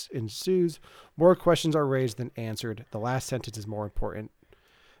insanity ensues. More questions are raised than answered. The last sentence is more important.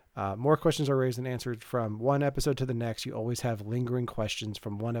 More questions are raised and answered from one episode to the next. You always have lingering questions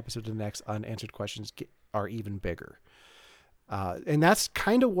from one episode to the next. Unanswered questions are even bigger. And that's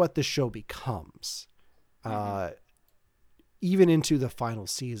kind of what the show becomes, even into the final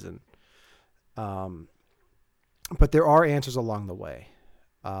season. But there are answers along the way.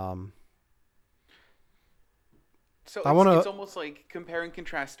 So it's almost like compare and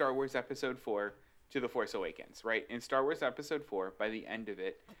contrast Star Wars Episode 4 to The Force Awakens, right? In Star Wars Episode 4, by the end of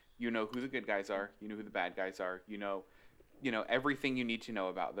it, you know who the good guys are, you know who the bad guys are, you know everything you need to know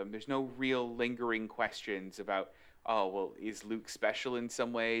about them. There's no real lingering questions about, oh, well, is Luke special in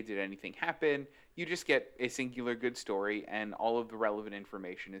some way? Did anything happen? You just get a singular good story, and all of the relevant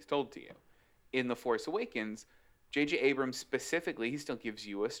information is told to you. In The Force Awakens, J.J. Abrams specifically, he still gives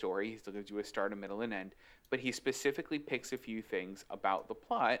you a story, he still gives you a start, a middle, and end, but he specifically picks a few things about the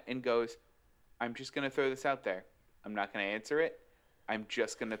plot and goes, I'm just going to throw this out there. I'm not going to answer it. I'm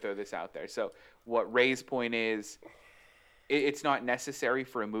just going to throw this out there. So what Ray's point is, it's not necessary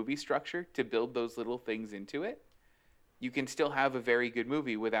for a movie structure to build those little things into it. You can still have a very good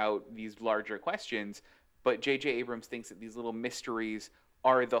movie without these larger questions, but J.J. Abrams thinks that these little mysteries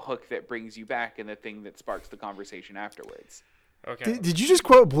are the hook that brings you back and the thing that sparks the conversation afterwards. Okay. Did you just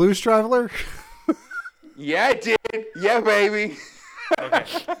quote Blues Traveler? Yeah, I did. Yeah, baby. Okay.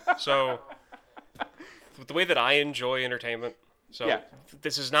 So the way that I enjoy entertainment,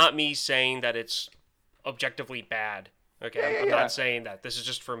 this is not me saying that it's objectively bad. Okay, I'm not saying that. This is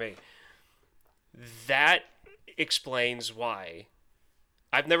just for me. That explains why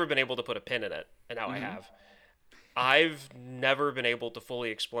I've never been able to put a pin in it, and now I have. I've never been able to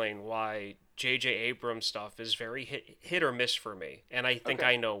fully explain why J.J. Abrams stuff is very hit or miss for me, and I think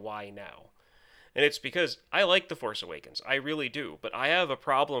I know why now. And it's because I like The Force Awakens. I really do, but I have a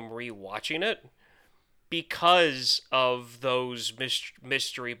problem rewatching it because of those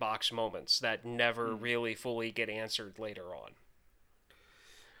mystery box moments that never really fully get answered later on.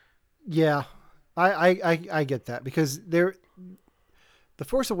 Yeah, I get that, because The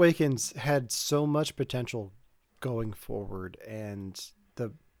Force Awakens had so much potential going forward, and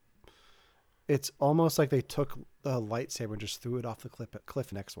it's almost like they took a lightsaber and just threw it off the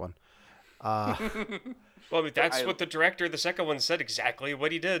cliff next one. Well, I mean, that's what the director of the second one said, exactly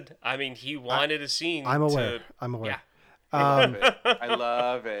what he did. I mean, he wanted a scene. I'm aware. Yeah. I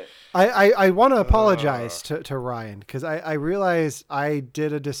love it. I want to apologize to Ryan, because I realize I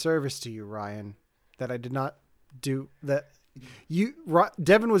did a disservice to you, Ryan, that I did not do. That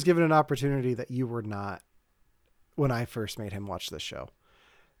Devin was given an opportunity that you were not when I first made him watch this show.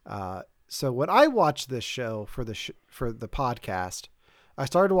 So when I watched this show for the podcast, I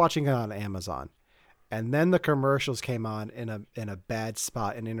started watching it on Amazon, and then the commercials came on in a bad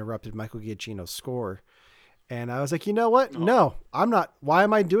spot and interrupted Michael Giacchino's score. And I was like, you know what? No, I'm not. Why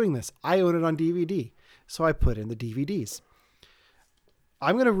am I doing this? I own it on DVD. So I put in the DVDs.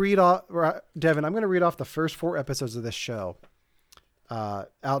 I'm going to read off, Devin, I'm going to read off the first 4 episodes of this show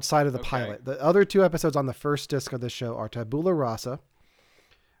outside of the pilot. The other 2 episodes on the first disc of this show are Tabula Rasa,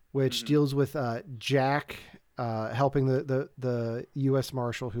 which deals with Jack helping the U.S.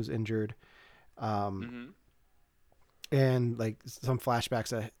 Marshal who's injured. And like some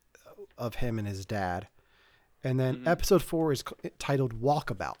flashbacks of him and his dad. And then episode 4 is titled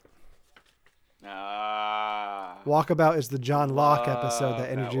Walkabout. Walkabout is the John Locke episode that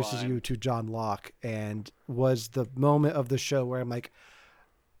introduces you to John Locke, and was the moment of the show where I'm like,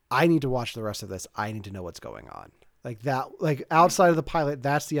 I need to watch the rest of this. I need to know what's going on. Like that, like outside of the pilot,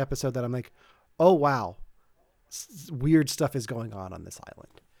 that's the episode that I'm like, oh wow, weird stuff is going on this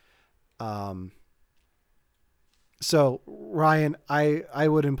island. So Ryan, I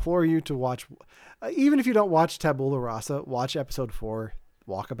would implore you to watch, even if you don't watch Tabula Rasa, watch episode 4,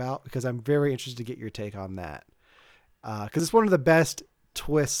 Walkabout, because I'm very interested to get your take on that. Because it's one of the best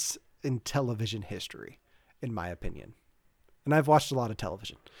twists in television history, in my opinion. And I've watched a lot of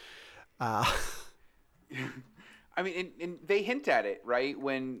television. I mean, and they hint at it, right?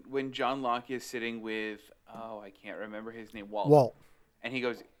 When John Locke is sitting with, I can't remember his name, Walt. And he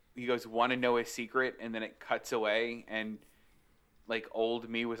goes, want to know his secret? And then it cuts away, and like old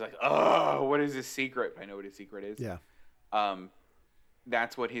me was like, oh, what is his secret? I know what his secret is. Yeah.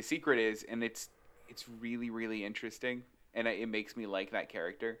 That's what his secret is, and it's really, really interesting, and it makes me like that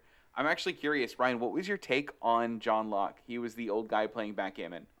character. I'm actually curious, Ryan, what was your take on John Locke? He was the old guy playing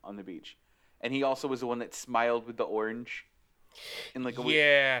backgammon on the beach, and he also was the one that smiled with the orange. In like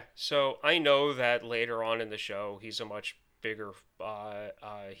so I know that later on in the show, he's a much bigger,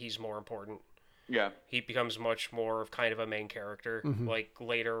 he's more important. Yeah. He becomes much more of kind of a main character, like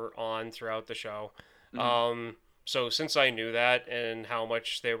later on throughout the show. So since I knew that and how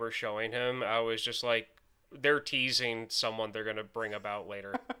much they were showing him, I was just like, they're teasing someone they're going to bring about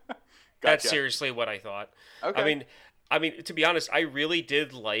later. Gotcha. That's seriously what I thought. Okay. I mean, to be honest, I really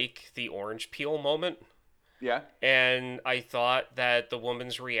did like the orange peel moment. Yeah. And I thought that the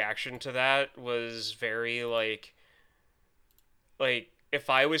woman's reaction to that was very like if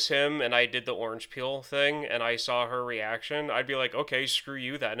I was him and I did the orange peel thing and I saw her reaction, I'd be like, okay, screw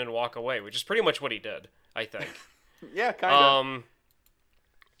you then, and walk away, which is pretty much what he did, I think. Yeah, kind of.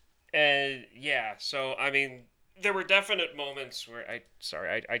 And yeah, so I mean, there were definite moments where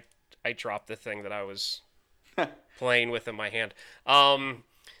I dropped the thing that I was playing with in my hand.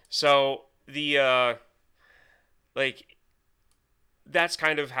 So the like that's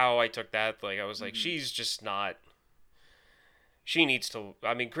kind of how I took that. Like I was like, she's just not. She needs to.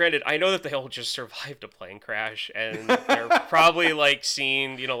 I mean, granted, I know that they all just survived a plane crash, and they're probably like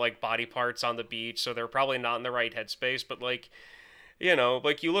seeing, like body parts on the beach, so they're probably not in the right headspace. But like,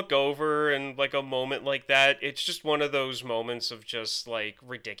 like you look over and like a moment like that, it's just one of those moments of just like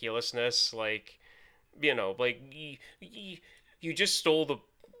ridiculousness. Like, like you just stole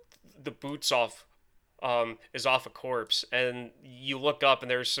the boots off, is off a corpse, and you look up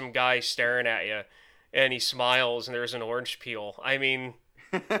and there's some guy staring at you. And he smiles, and there's an orange peel. I mean,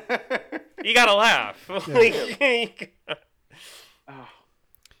 you gotta laugh.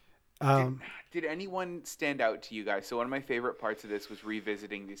 Did anyone stand out to you guys? So one of my favorite parts of this was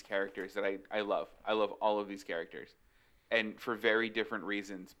revisiting these characters that I love. I love all of these characters, and for very different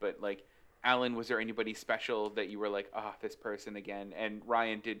reasons. But like, Alan, was there anybody special that you were like, this person again? And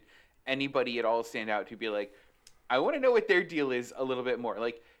Ryan, did anybody at all stand out to be like, I want to know what their deal is a little bit more?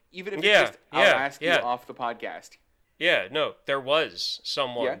 Like, even if it's just, I'll ask you off the podcast. Yeah, no, there was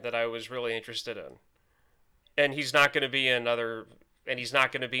someone that I was really interested in. And he's not going to be in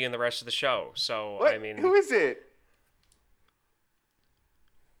the rest of the show. So, what? I mean... Who is it?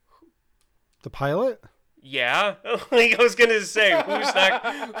 The pilot? Yeah. Like I was going to say,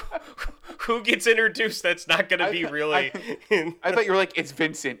 who gets introduced that's not going to be really... I thought you were like, it's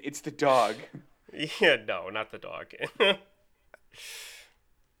Vincent. It's the dog. Yeah, no, not the dog.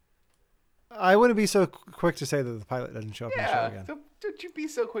 I wouldn't be so quick to say that the pilot doesn't show up in the show again. Don't you be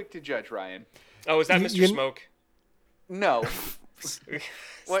so quick to judge, Ryan. Oh, is that Mr. Smoke? No.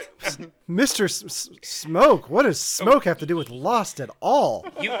 What? Mr. Smoke? What does Smoke have to do with Lost at all?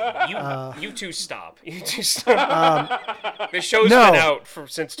 You two stop. You two stop. This show's been out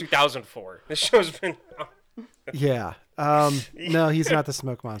since 2004. This show's been out. Yeah. No, he's not the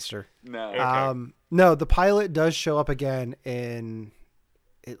smoke monster. No. Okay. No, the pilot does show up again in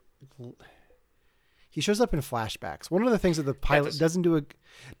it. He shows up in flashbacks. One of the things that the pilot one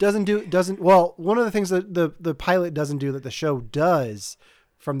of the things that the pilot doesn't do that the show does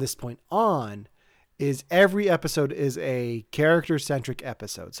from this point on is every episode is a character-centric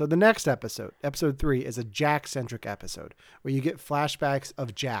episode. So the next episode, episode 3, is a Jack-centric episode where you get flashbacks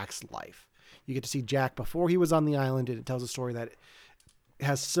of Jack's life. You get to see Jack before he was on the island, and it tells a story that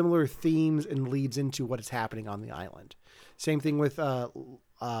has similar themes and leads into what is happening on the island. Same thing with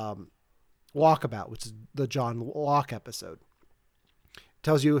Walkabout, which is the John Locke episode. It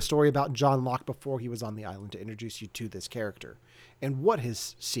tells you a story about John Locke before he was on the island to introduce you to this character and what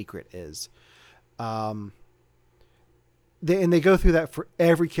his secret is. They go through that for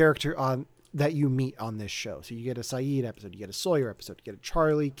every character that you meet on this show. So you get a Sayid episode, you get a Sawyer episode, you get a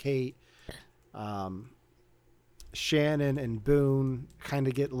Charlie, Kate, Shannon and Boone kind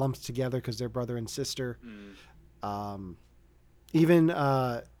of get lumped together because they're brother and sister. Even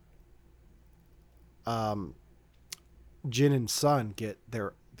Jin and Sun get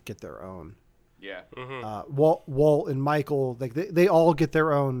their own. Yeah. Mm-hmm. Walt and Michael, like they all get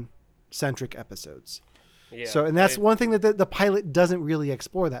their own centric episodes. Yeah. So, and that's one thing that the pilot doesn't really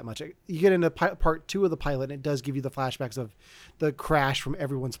explore that much. You get into part 2 of the pilot, and it does give you the flashbacks of the crash from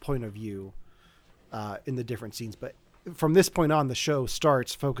everyone's point of view in the different scenes. But from this point on, the show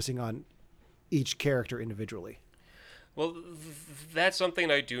starts focusing on each character individually. Well, that's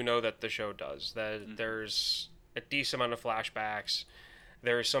something I do know that the show does. That there's a decent amount of flashbacks.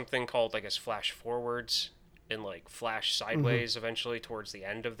 There's something called, I guess, flash forwards and like flash sideways eventually towards the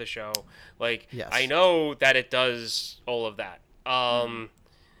end of the show. Like, yes. I know that it does all of that.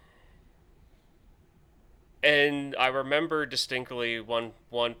 And I remember distinctly one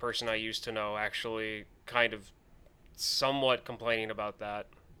person I used to know actually kind of somewhat complaining about that.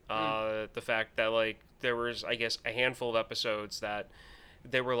 The fact that, like, there was, I guess, a handful of episodes that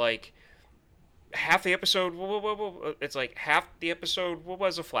they were like, half the episode, it's like half the episode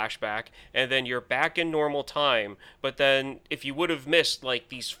was a flashback, and then you're back in normal time. But then if you would have missed like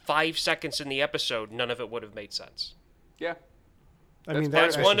these 5 seconds in the episode, none of it would have made sense. Yeah. I mean,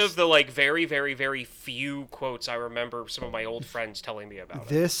 that's one of the like very, very, very few quotes I remember some of my old friends telling me about.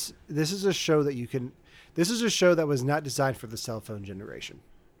 This is a show that this is a show that was not designed for the cell phone generation.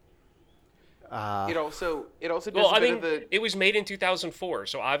 It also does it was made in 2004,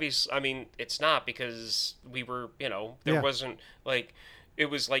 so obviously, I mean, it's not because we were, there wasn't, like, it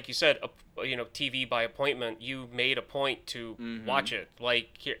was, like you said, TV by appointment. You made a point to watch it. Like,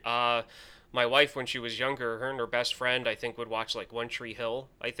 my wife, when she was younger, her and her best friend, I think, would watch, like, One Tree Hill,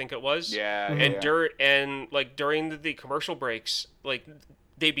 I think it was. Yeah. And during the commercial breaks, like,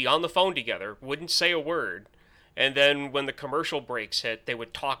 they'd be on the phone together, wouldn't say a word. And then when the commercial breaks hit, they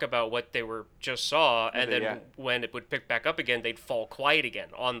would talk about what they were just saw, and then when it would pick back up again, they'd fall quiet again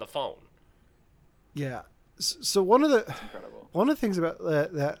on the phone. Yeah. So one of the things about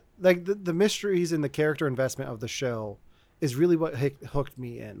that, like the mysteries and the character investment of the show, is really what hooked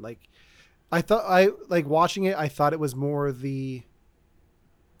me in. Like, I like watching it. I thought it was more the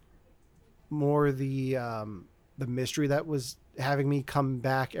mystery that was having me come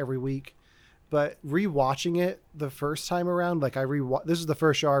back every week. But rewatching it the first time around, like this is the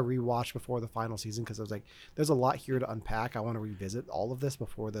first show I rewatched before the final season because I was like, there's a lot here to unpack. I want to revisit all of this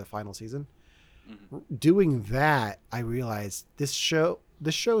before the final season. Mm-hmm. Doing that, I realized this show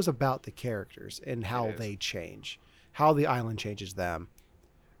is about the characters and how they change, how the island changes them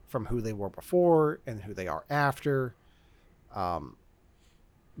from who they were before and who they are after.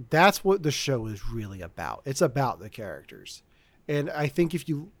 That's what the show is really about. It's about the characters. And I think if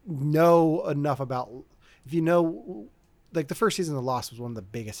you know enough like the first season of Lost was one of the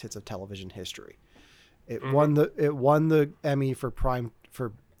biggest hits of television history. It won the Emmy for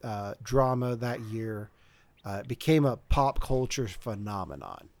drama that year. It became a pop culture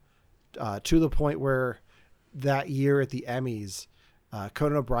phenomenon to the point where that year at the Emmys,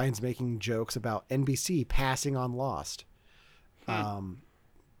 Conan O'Brien's making jokes about NBC passing on Lost. And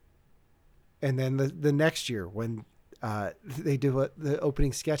then the next year when they do the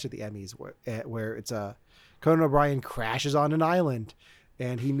opening sketch at the Emmys where it's Conan O'Brien crashes on an island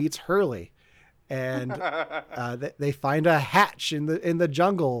and he meets Hurley, and they find a hatch in the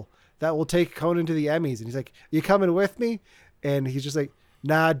jungle that will take Conan to the Emmys. And he's like, you coming with me? And he's just like,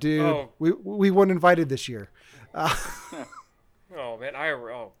 nah, dude, we weren't invited this year. Oh man, I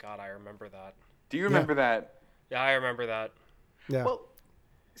remember that. Do you remember that? Yeah, I remember that. Yeah. Well,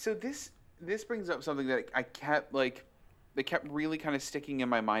 so this brings up something that I kept that kept really kind of sticking in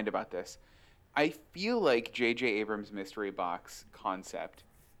my mind about this. I feel like J.J. Abrams' Mystery Box concept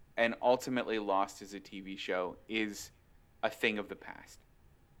and ultimately Lost as a TV show is a thing of the past.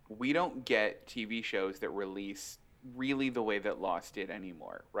 We don't get TV shows that release really the way that Lost did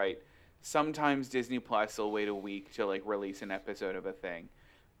anymore, right? Sometimes Disney Plus will wait a week to like release an episode of a thing.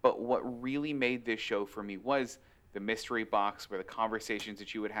 But what really made this show for me was the mystery box, where the conversations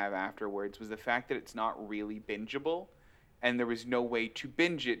that you would have afterwards, was the fact that it's not really bingeable, and there was no way to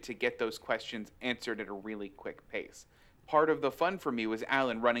binge it to get those questions answered at a really quick pace. Part of the fun for me was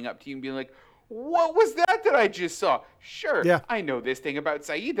Alan running up to you and being like, what was that I just saw? Sure, yeah. I know this thing about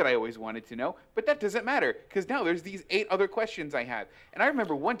Saeed that I always wanted to know, but that doesn't matter, because now there's these 8 other questions I have. And I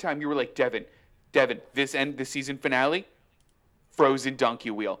remember one time you were like, Devin, this season finale, frozen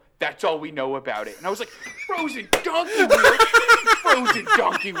donkey wheel. That's all we know about it. And I was like, frozen donkey wheel? Frozen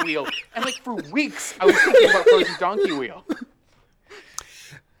donkey wheel. And like for weeks, I was thinking about frozen donkey wheel.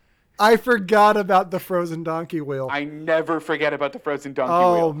 I forgot about the frozen donkey wheel. I never forget about the frozen donkey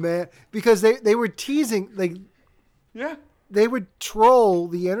wheel. Oh, man. Because they were teasing, like, yeah, they would troll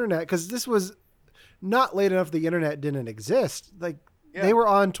the internet, because this was not late enough the internet didn't exist. Like, they were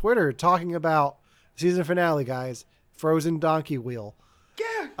on Twitter talking about season finale, guys. Frozen donkey wheel.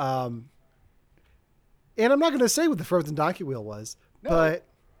 Yeah. And I'm not going to say what the frozen donkey wheel was, but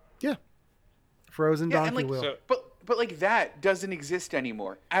yeah, frozen donkey wheel. So, but like that doesn't exist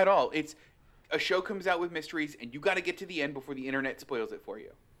anymore at all. It's a show comes out with mysteries, and you got to get to the end before the internet spoils it for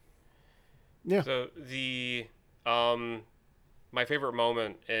you. Yeah. So the my favorite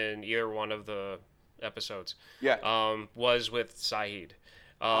moment in either one of the episodes, was with Saeed,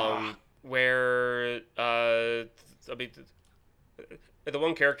 where I mean, the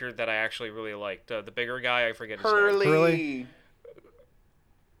one character that I actually really liked, the bigger guy, I forget his name.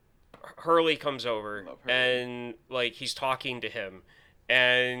 Hurley comes over and like he's talking to him,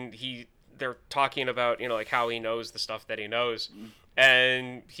 and they're talking about, you know, like how he knows the stuff that he knows,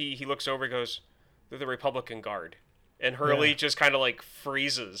 and he looks over and goes, they're the Republican Guard, and Hurley just kind of like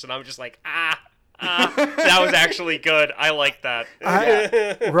freezes, and I'm just like, that was actually good. I like that.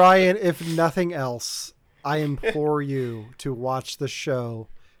 Ryan, if nothing else, I implore you to watch the show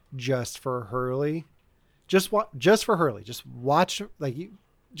just for Hurley. Just for Hurley. Just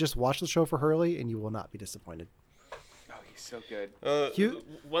watch the show for Hurley, and you will not be disappointed. Oh, he's so good.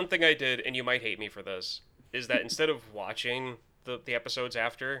 One thing I did, and you might hate me for this, is that instead of watching the episodes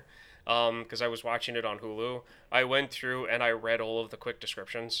after, because I was watching it on Hulu, I went through and I read all of the quick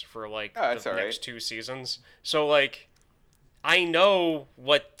descriptions for like the next 2 seasons. So like, I know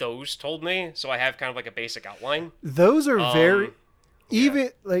what those told me, so I have kind of like a basic outline. Those are very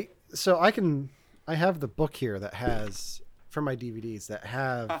like, so I have the book here that has, for my DVDs, that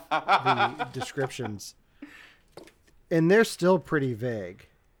have the descriptions, and they're still pretty vague.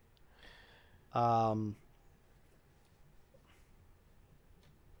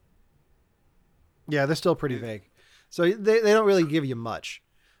 Yeah, they're still pretty vague. So they don't really give you much.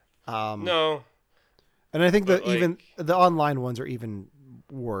 No. And I think that even the online ones are even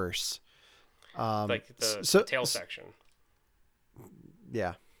worse. Like the tail section.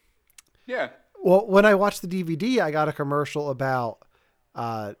 Yeah. Yeah. Well, when I watched the DVD, I got a commercial about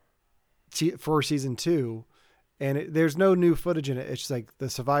for season 2, and there's no new footage in it. It's just like the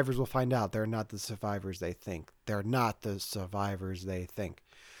survivors will find out they're not the survivors they think. They're not the survivors they think.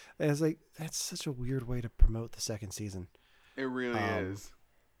 And it's like, that's such a weird way to promote the second season. It really is.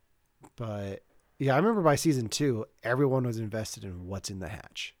 But yeah, I remember by season 2, everyone was invested in what's in the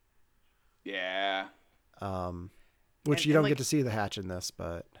hatch. Yeah. Which you don't get to see the hatch in this,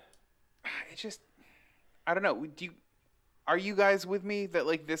 but it just, I don't know. Are you guys with me that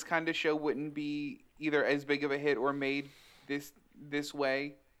like this kind of show wouldn't be either as big of a hit or made this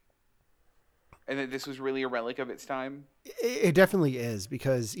way, and that this was really a relic of its time? It definitely is,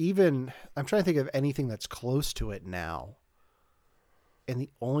 because even I'm trying to think of anything that's close to it now, and the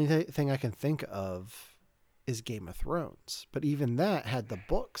only thing I can think of is Game of Thrones. But even that had the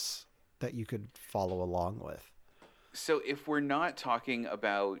books that you could follow along with. So if we're not talking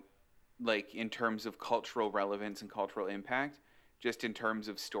about like in terms of cultural relevance and cultural impact, just in terms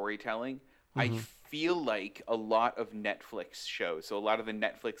of storytelling, I feel like a lot of Netflix shows, so a lot of the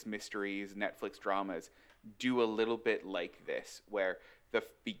Netflix mysteries, Netflix dramas, do a little bit like this, where the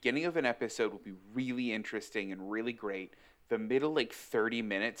beginning of an episode will be really interesting and really great. the middle 30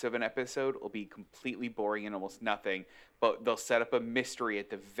 minutes of an episode will be completely boring and almost nothing, but they'll set up a mystery at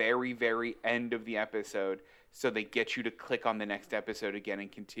the very, very end of the episode so they get you to click on the next episode again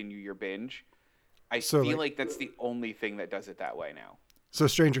and continue your binge. I feel like that's the only thing that does it that way now. So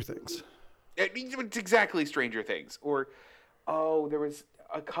Stranger Things. It's exactly Stranger Things. Or, there was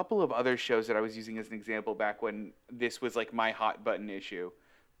a couple of other shows that I was using as an example back when this was my hot button issue.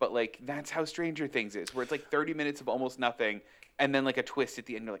 But that's how Stranger Things is, where it's 30 minutes of almost nothing, and then a twist at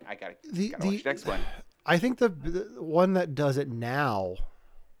the end. You're I gotta watch the next one. I think the one that does it now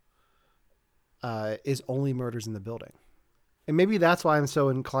is Only Murders in the Building. And maybe that's why I'm so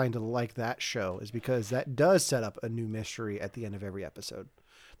inclined to like that show, is because that does set up a new mystery at the end of every episode.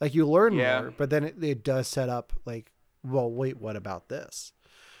 You learn more, but then it does set up well, wait, what about this?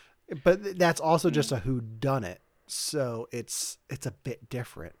 But that's also just a whodunit, so it's a bit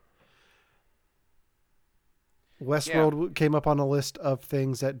different. Westworld came up on a list of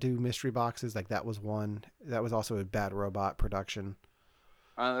things that do mystery boxes. That was one. That was also a Bad Robot production.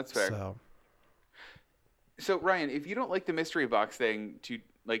 That's fair. So Ryan, if you don't like the mystery box thing too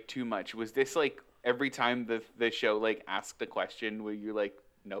much, was this every time the show asked a question where you're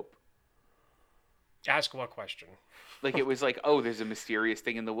nope? Ask what question? It was oh, there's a mysterious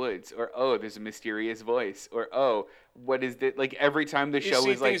thing in the woods, or oh, there's a mysterious voice, or oh, what is that? Every time the show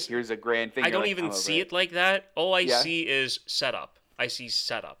is here's a grand thing. I don't even see it like that. All I see is setup. I see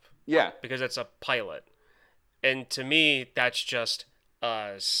setup. Yeah. Because it's a pilot. And to me, that's just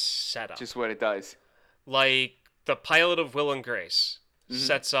a setup. Just what it does. The pilot of Will and Grace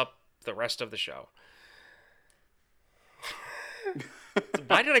sets up the rest of the show.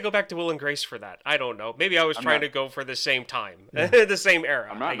 Why did I go back to Will and Grace for that? I don't know. Maybe I was trying to go for the same time, the same era.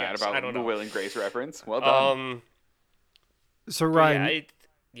 I'm not mad about the Will and Grace reference. Well done. So Ryan,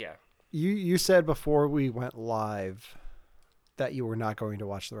 yeah, you said before we went live that you were not going to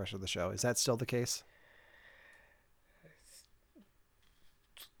watch the rest of the show. Is that still the case?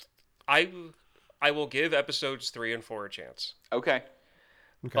 I will give episodes 3 and 4 a chance. Okay.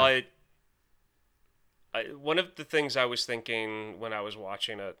 But one of the things I was thinking when I was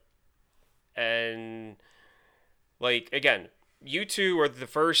watching it, and again, you two are the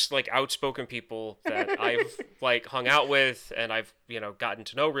first outspoken people that I've hung out with and I've gotten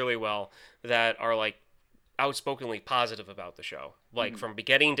to know really well, that are outspokenly positive about the show, from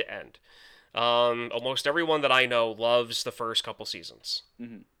beginning to end. Almost everyone that I know loves the first couple seasons.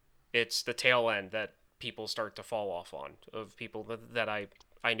 Mm-hmm. It's the tail end that people start to fall off on, of people that I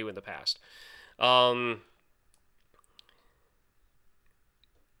knew in the past. And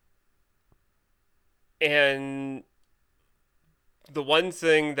the one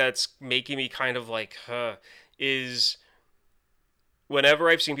thing that's making me kind of is whenever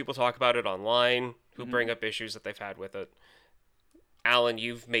I've seen people talk about it online who bring up issues that they've had with it. Alan,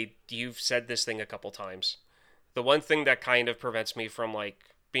 you've said this thing a couple times. The one thing that kind of prevents me from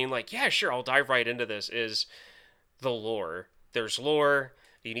being yeah, sure, I'll dive right into this is the lore. There's lore.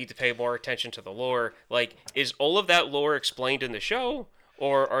 You need to pay more attention to the lore. Is all of that lore explained in the show?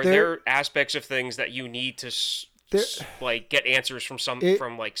 Or are there aspects of things that you need to get answers from some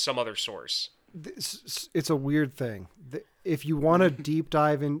other source? It's a weird thing. If you want to deep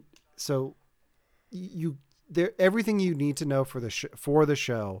dive in, everything you need to know for the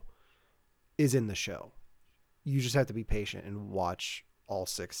show is in the show. You just have to be patient and watch all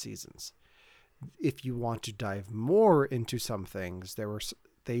 6 seasons. If you want to dive more into some things,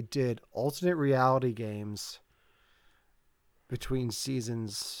 they did alternate reality games between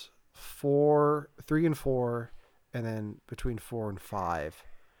seasons 3 and 4, and then between 4 and 5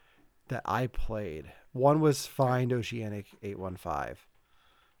 that I played. One was Find Oceanic 815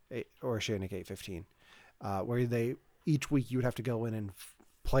 or Oceanic 815, where each week you would have to go in and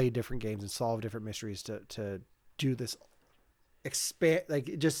play different games and solve different mysteries to do this expand,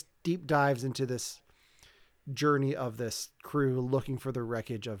 just deep dives into this journey of this crew looking for the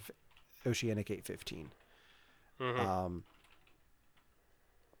wreckage of Oceanic 815. Mm-hmm.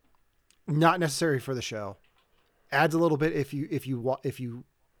 Not necessary for the show. Adds a little bit if you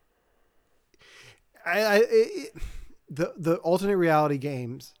the alternate reality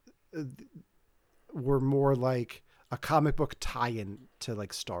games were more like a comic book tie-in to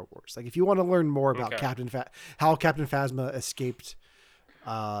Star Wars. If you want to learn more about how Captain Phasma escaped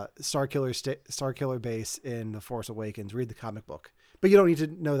Starkiller Base in The Force Awakens, read the comic book. But you don't need to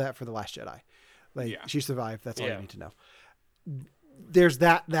know that for The Last Jedi. She survived. That's all you need to know. There's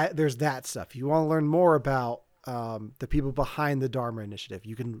that stuff. If you want to learn more about the people behind the Dharma Initiative,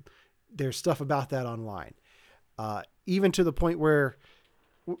 there's stuff about that online. Even to the point where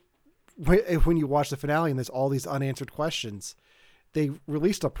when you watch the finale and there's all these unanswered questions, they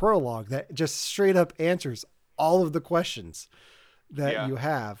released a prologue that just straight up answers all of the questions that you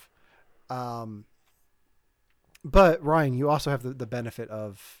have. But Ryan, you also have the benefit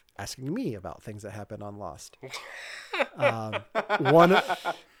of asking me about things that happen on Lost.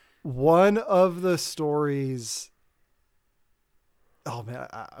 One of the stories. Oh man,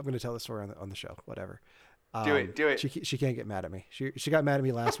 I'm going to tell the story on the show. Whatever. Do it. She can't get mad at me. She got mad at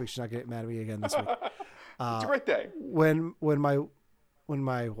me last week. She's not getting mad at me again this week. It's your birthday. When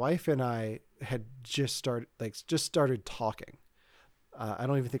my wife and I had just started talking, I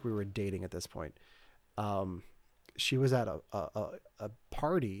don't even think we were dating at this point. She was at a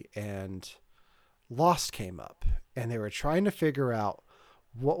party and Lost came up, and they were trying to figure out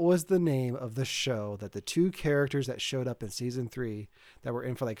what was the name of the show that the two characters that showed up in season 3 that were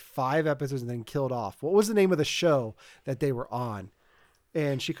in for like 5 episodes and then killed off. What was the name of the show that they were on?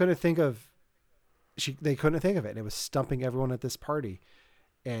 And they couldn't think of it. And it was stumping everyone at this party.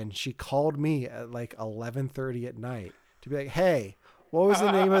 And she called me at like 11:30 at night to be like, hey, what was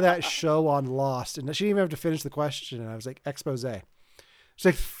the name of that show on Lost? And she didn't even have to finish the question. And I was like, Expose. She's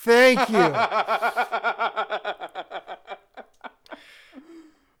like, thank you.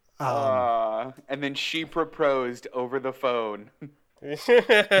 And then she proposed over the phone. And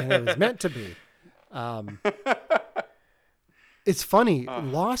it was meant to be. It's funny.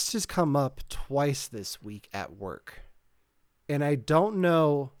 Lost has come up twice this week at work. And I don't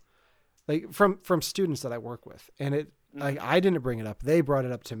know, like from students that I work with, and it, like, I didn't bring it up. They brought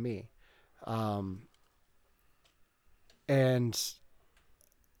it up to me. And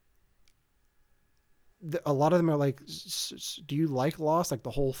a lot of them are like, do you like Lost, like the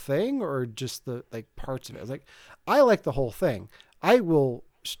whole thing, or just the like parts of it? I was like, I like the whole thing. I will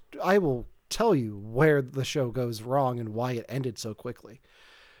tell you where the show goes wrong and why it ended so quickly.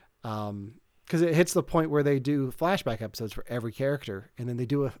 Because it hits the point where they do flashback episodes for every character, and then they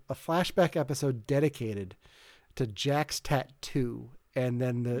do a flashback episode dedicated to Jack's tattoo, and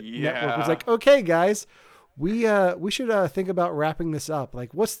then the network was like, okay, guys, we should think about wrapping this up.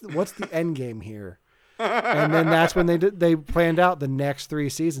 Like, what's the end game here? And then that's when they planned out the next 3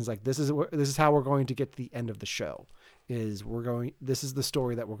 seasons. Like, this is how we're going to get to the end of the show. This is the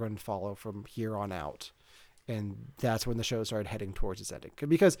story that we're going to follow from here on out. And that's when the show started heading towards its ending.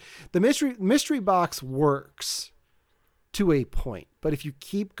 Because the mystery box works to a point, but if you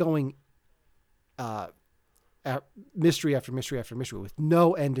keep going at mystery after mystery after mystery with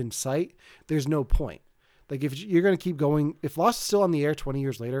no end in sight, there's no point. Like, if you're going to keep going, if Lost is still on the air 20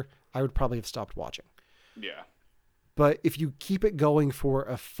 years later, I would probably have stopped watching. Yeah. But if you keep it going for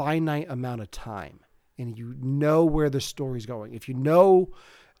a finite amount of time and you know where the story's going, if you know,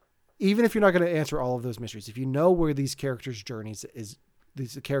 even if you're not going to answer all of those mysteries, if you know where these character journeys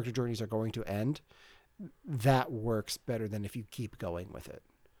are going to end, that works better than if you keep going with it.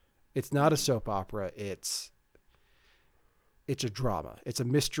 It's not a soap opera. It's a drama. It's a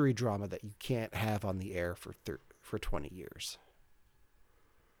mystery drama that you can't have on the air for 20 years.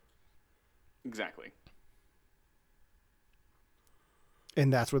 Exactly.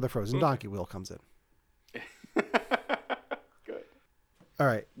 And that's where the frozen donkey wheel comes in. Good. All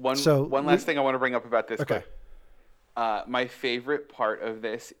right. One last thing I want to bring up about this. Okay. My favorite part of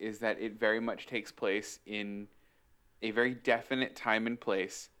this is that it very much takes place in a very definite time and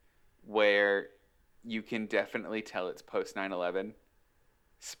place where you can definitely tell it's post 9/11,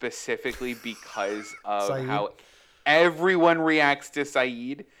 specifically because of Sayid. how everyone reacts to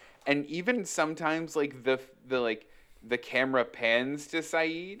Sayid, and even sometimes like the camera pans to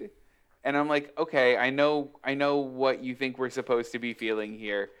Sayid, and I'm like, okay, I know what you think we're supposed to be feeling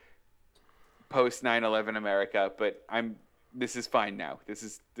here, post 9/11 America, but this is fine now.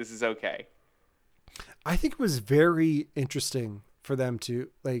 This is okay. I think it was very interesting for them to,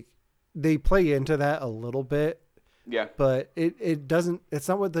 like, they play into that a little bit. Yeah. But it's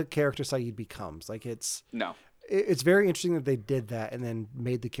not what the character Sayid becomes. Like, it's very interesting that they did that and then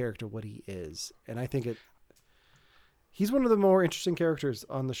made the character what he is. And I think he's one of the more interesting characters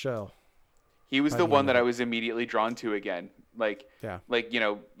on the show. He was the one that I was immediately drawn to again. Like, yeah. Like,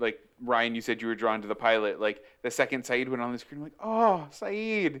 like Ryan, you said you were drawn to the pilot. Like, the second Sayid went on the screen, I'm like, oh,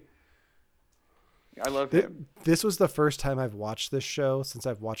 Sayid. I love him. This was the first time I've watched this show since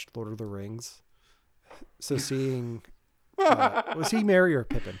I've watched Lord of the Rings. So seeing, was he Merry or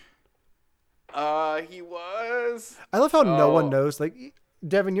Pippin? He was. I love how no one knows. Like,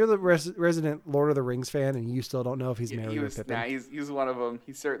 Devin, you're the resident Lord of the Rings fan, and you still don't know if he's Merry or Pippin. Nah, he's one of them.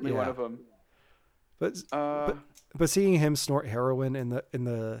 He's certainly one of them. But seeing him snort heroin in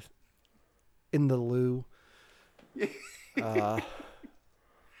the loo,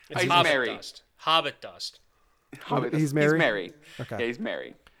 It's He's Hobbit married. dust. Hobbit dust. He's married? He's married. Okay. Yeah, he's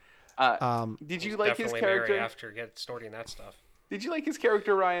married. Did you He's like his definitely character? married after snorting that stuff. Did you like his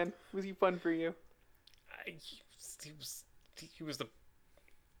character, Ryan? Was he fun for you? He was the.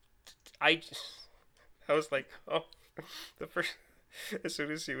 I was like, oh, the first. As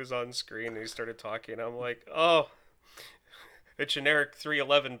soon as he was on screen and he started talking, I'm like, oh, a generic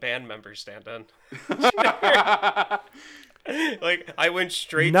 311 band member stand-in. Like, I went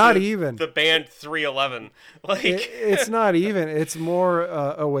straight Not to even. the band 311. Like, It's not even. It's more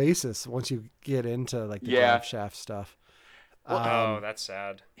Oasis once you get into like the Graf Shaft stuff. oh, that's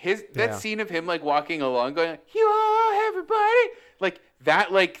sad. That scene of him like walking along, going, "You all, everybody," like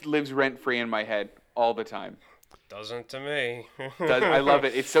that, like lives rent free in my head all the time. Doesn't to me. I love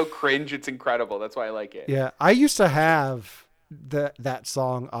it. It's so cringe. It's incredible. That's why I like it. Yeah, I used to have that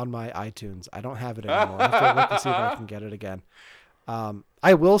song on my iTunes. I don't have it anymore. I have to look and see if I can get it again.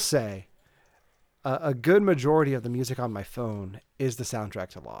 I will say, a good majority of the music on my phone is the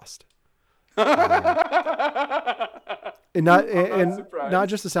soundtrack to Lost. And not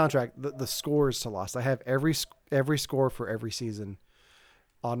just the soundtrack, the scores to Lost. I have every score for every season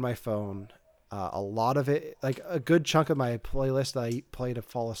on my phone. A lot of it, like a good chunk of my playlist that I play to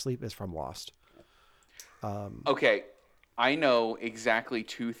fall asleep, is from Lost. Okay, I know exactly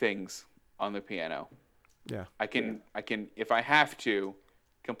two things on the piano. Yeah, I can, if I have to,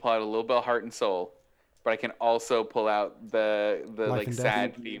 can pull out a little bit of Heart and Soul, but I can also pull out the like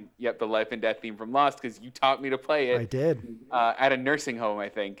sad theme. Yep, the Life and Death theme from Lost, because you taught me to play it. I did. At a nursing home, I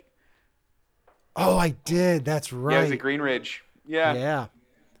think. Oh, I did. That's right. Yeah, it was at Green Ridge. Yeah. Yeah.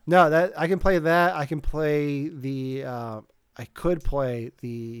 No, that I can play that. I can play the. I could play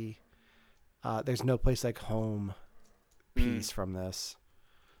the. There's No Place Like Home piece from this.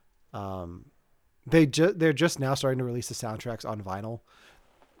 They're just now starting to release the soundtracks on vinyl.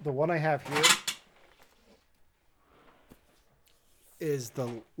 The one I have here is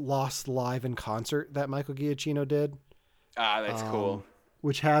the Lost Live in Concert that Michael Giacchino did. Ah, that's cool.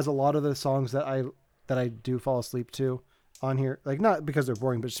 Which has a lot of the songs that I do fall asleep to on here. Like, not because they're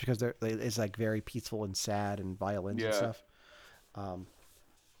boring, but just because it's like very peaceful and sad and violins and stuff.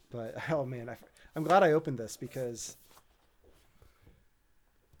 But oh man, I'm glad I opened this because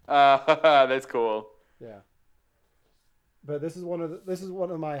that's cool. Yeah. But this is one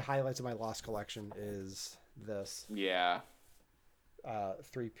of my highlights of my Lost collection is this. Yeah.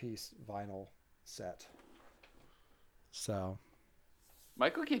 3-piece vinyl set. So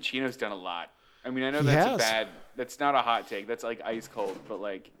Michael Giacchino's done a lot. I mean, I know that's not a hot take. That's like ice cold, but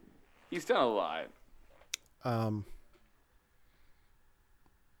like he's done a lot.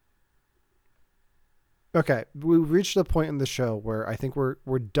 Okay, we reached a point in the show where I think we're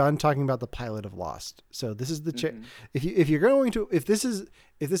done talking about the pilot of Lost. So this is the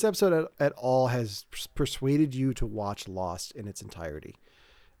if this episode at all has persuaded you to watch Lost in its entirety,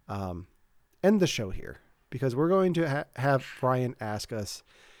 end the show here, because we're going to have Brian ask us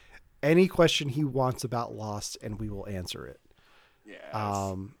any question he wants about Lost, and we will answer it.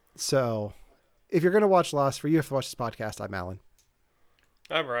 Yeah. So if you're going to watch Lost, for you have to watch this podcast. I'm Alan.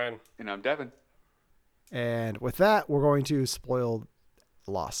 I'm Ryan. And I'm Devin. And with that, we're going to spoil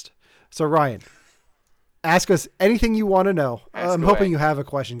Lost. So Ryan, ask us anything you want to know. I'm hoping you have a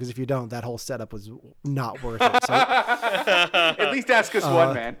question, because if you don't, that whole setup was not worth it. So, at least ask us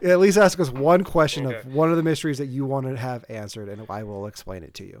one, man. At least ask us one question of one of the mysteries that you want to have answered, and I will explain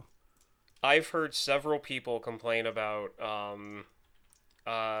it to you. I've heard several people complain about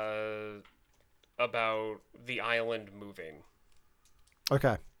the island moving.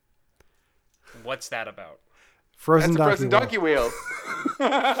 Okay. What's that about? Frozen donkey wheel.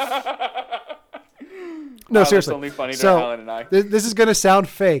 No, seriously. That's only funny to Alan and I. This is going to sound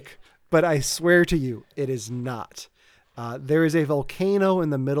fake, but I swear to you, it is not. There is a volcano in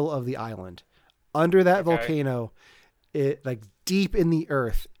the middle of the island. Under that volcano, like deep in the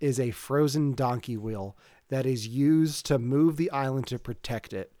earth, is a frozen donkey wheel that is used to move the island to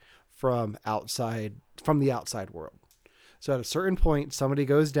protect it from the outside world. So at a certain point, somebody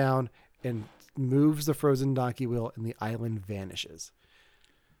goes down and moves the frozen donkey wheel, and the island vanishes.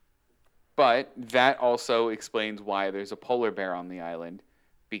 But that also explains why there's a polar bear on the island,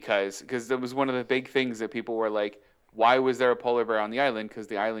 because that was one of the big things that people were like, why was there a polar bear on the island? Because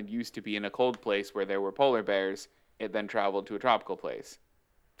the island used to be in a cold place where there were polar bears. It then traveled to a tropical place.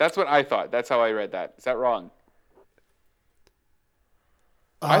 That's what I thought. That's how I read that. Is that wrong?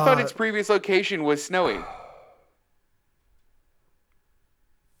 I thought its previous location was snowy.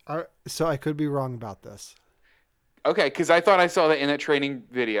 So I could be wrong about this. Okay, because I thought I saw that in that training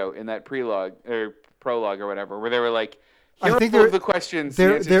video, in that prologue or whatever, where they were like, I think the questions.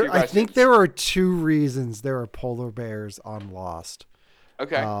 I think there are 2 reasons there are polar bears on Lost.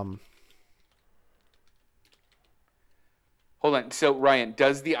 Okay. Hold on. So Ryan,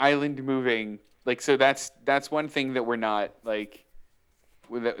 does the island moving so that's one thing that we're not that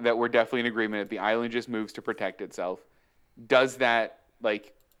we're definitely in agreement that the island just moves to protect itself. Does that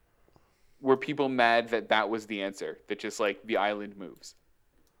were people mad that was the answer, that just the island moves?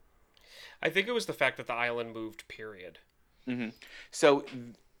 I think it was the fact that the island moved, period. Mm-hmm. So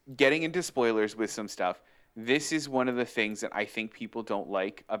getting into spoilers with some stuff, this is one of the things that I think people don't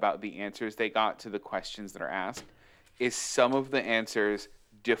like about the answers they got to the questions that are asked, is some of the answers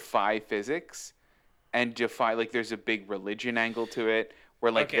defy physics and defy, there's a big religion angle to it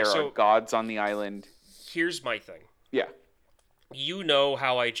where there are gods on the island. Here's my thing. Yeah. You know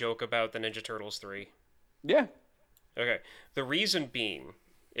how I joke about the Ninja Turtles 3? Yeah. Okay. The reason being,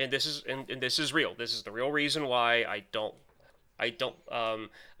 and this is real. This is the real reason why I don't like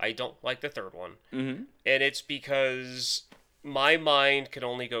the third one. Mm-hmm. And it's because my mind can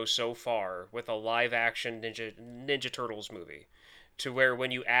only go so far with a live action Ninja Turtles movie, to where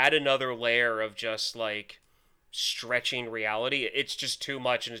when you add another layer of just stretching reality, it's just too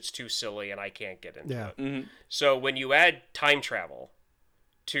much and it's too silly and I can't get into it. Mm-hmm. So when you add time travel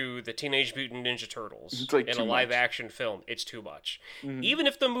to the Teenage Mutant Ninja Turtles in a live action film, it's too much. Mm-hmm. Even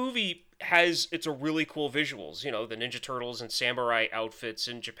if the movie it's a really cool visuals, the Ninja Turtles and samurai outfits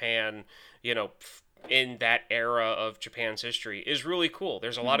in Japan, in that era of Japan's history is really cool.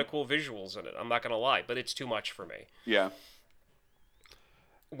 There's a lot of cool visuals in it. I'm not going to lie, but it's too much for me. Yeah.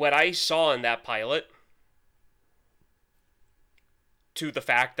 What I saw in that pilot, to the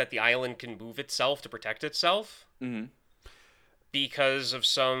fact that the island can move itself to protect itself, because of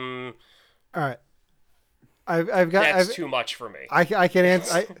some. All right, that's too much for me. I can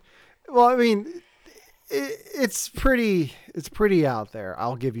answer. Well, I mean, it's pretty out there.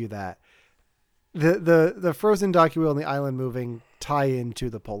 I'll give you that. The frozen docu-wheel and the island moving tie into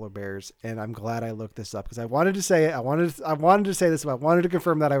the polar bears, and I'm glad I looked this up because I wanted to say it. I wanted to say this, but I wanted to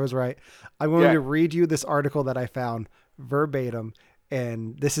confirm that I was right. I wanted to read you this article that I found verbatim,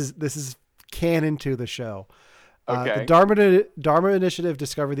 and this is canon to the show. Okay. The Dharma Initiative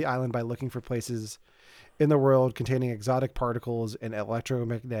discovered the island by looking for places in the world containing exotic particles and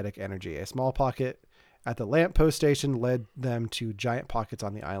electromagnetic energy. A small pocket at the lamppost station led them to giant pockets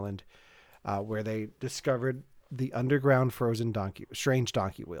on the island, where they discovered the underground strange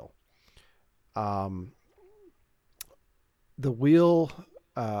donkey wheel. The wheel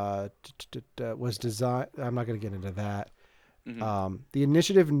was designed. I'm not going to get into that. Mm-hmm. The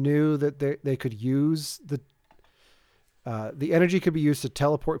initiative knew that they could use the energy could be used to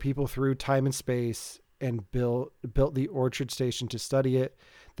teleport people through time and space, and built the Orchard Station to study it.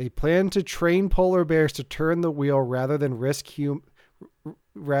 They planned to train polar bears to turn the wheel rather than risk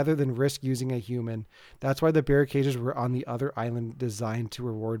using a human. That's why the bear cages were on the other island, designed to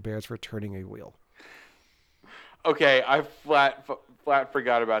reward bears for turning a wheel. Okay, I flat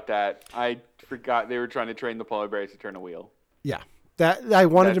forgot about that. I forgot they were trying to train the polar bears to turn a wheel. Yeah, that I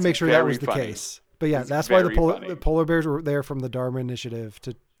wanted to make sure that was the case. But yeah, that's why the polar bears were there from the Dharma Initiative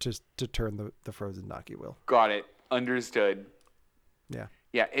to turn the frozen donkey wheel. Got it. Understood. Yeah.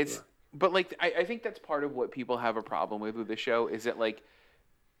 Yeah, but I think that's part of what people have a problem with the show, is that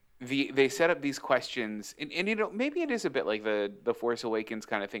they set up these questions, and maybe it is a bit like the Force Awakens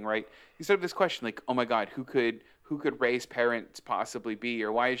kind of thing, right? You set up this question oh my God, who could Rey's parents possibly be,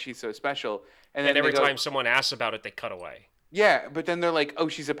 or why is she so special? And then every time someone asks about it, they cut away. Yeah, but then they're like, oh,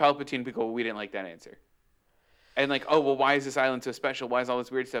 she's a Palpatine, because we didn't like that answer. And oh, well, why is this island so special? Why is all this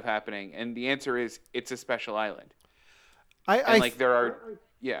weird stuff happening? And the answer is, it's a special island. There are,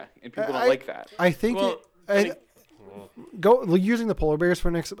 and people don't like that. I think using the polar bears for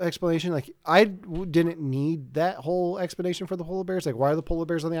an explanation. I didn't need that whole explanation for the polar bears. Why are the polar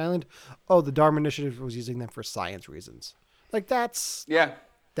bears on the island? Oh, the Dharma Initiative was using them for science reasons.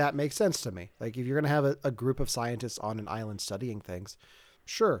 That makes sense to me. If you're going to have a group of scientists on an island studying things,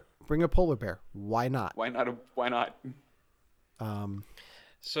 sure, bring a polar bear. Why not? Why not?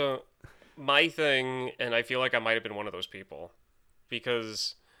 So my thing, and I feel like I might have been one of those people,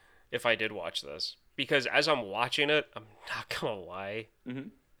 because if I did watch this, because as I'm watching it, I'm not going to lie. Mm-hmm.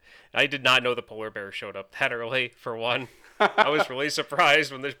 I did not know the polar bear showed up that early, for one. I was really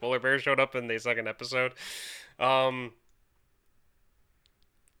surprised when this polar bear showed up in the second episode. I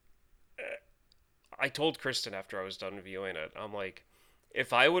told Kristen after I was done viewing it, I'm like,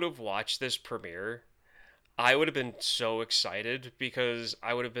 if I would have watched this premiere, I would have been so excited, because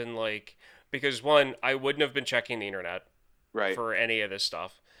I would have been because one, I wouldn't have been checking the internet for any of this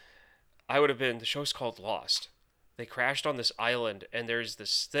stuff. I would have been, the show's called Lost. they crashed on this island, and there's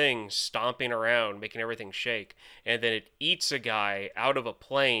this thing stomping around, making everything shake, and then it eats a guy out of a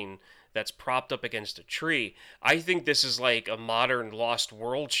plane that's propped up against a tree. I think this is like a modern Lost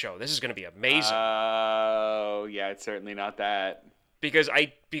World show. This is going to be amazing. Oh, yeah, it's certainly not that. Because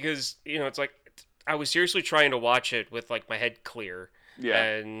it's like I was seriously trying to watch it with like my head clear. Yeah.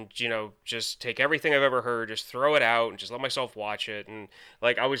 And, just take everything I've ever heard, just throw it out and just let myself watch it. And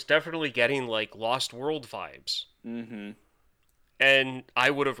like I was definitely getting like Lost World vibes. Mm-hmm. And I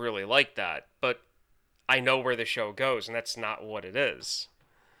would have really liked that, but I know where the show goes, and that's not what it is.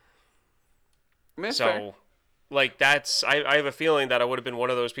 Fair. So, like, I have a feeling that I would have been one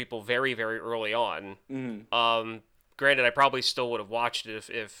of those people very, very early on. Mm-hmm. Granted, I probably still would have watched it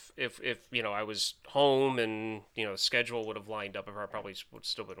if I was home and, the schedule would have lined up. I probably would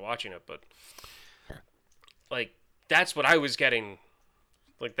still been watching it, but, like, that's what I was getting.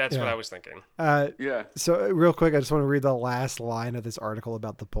 Like, that's what I was thinking. Yeah. So, real quick, I just want to read the last line of this article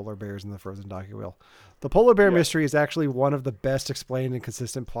about the polar bears and the frozen donkey wheel. The polar bear mystery is actually one of the best explained and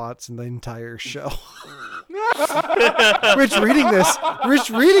consistent plots in the entire show. Rich reading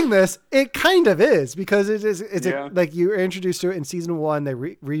this, it kind of is, because it's like you're introduced to it in season 1, they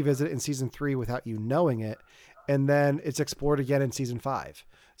revisit it in season 3 without you knowing it, and then it's explored again in season 5.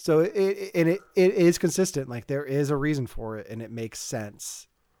 So it is consistent. Like, there is a reason for it, and it makes sense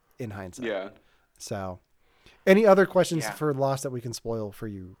in hindsight. Yeah. So, any other questions for Lost that we can spoil for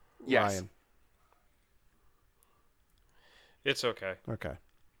you, Ryan? It's okay. Okay.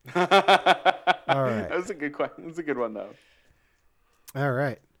 All right. That was a good question. That's a good one, though. All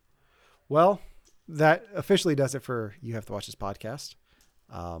right. Well, that officially does it for You Have to Watch This podcast.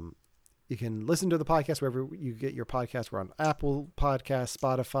 You can listen to the podcast wherever you get your podcast. We're on Apple Podcasts,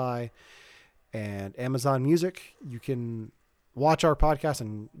 Spotify, and Amazon Music. You can watch our podcast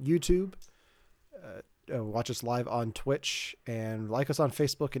on YouTube, watch us live on Twitch, and like us on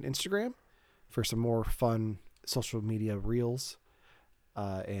Facebook and Instagram for some more fun social media reels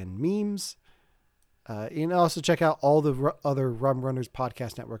and memes. And also check out all the other Rum Runners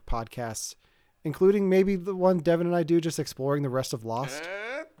Podcast Network podcasts, including maybe the one Devin and I do, just exploring the rest of Lost.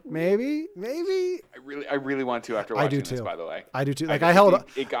 Maybe. I really want to after watching this, by the way. I do too. Like,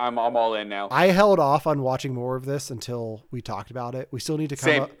 I'm all in now. I held off on watching more of this until we talked about it. We still need to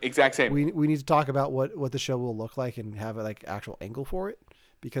come up. Exact same. We need to talk about what the show will look like and have a like actual angle for it.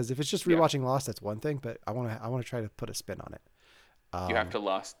 Because if it's just rewatching Lost, that's one thing. But I want to try to put a spin on it. You have to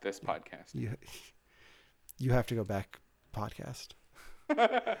Lost this podcast. You have to go back podcast.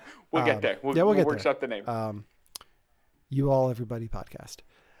 We'll get there. We'll workshop the name. You All Everybody podcast.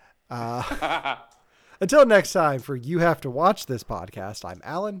 Until next time, for You Have to Watch This podcast, I'm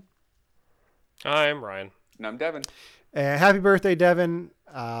Alan. I'm Ryan. And I'm Devin. And happy birthday, Devin.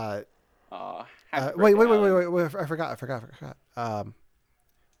 Wait. I forgot.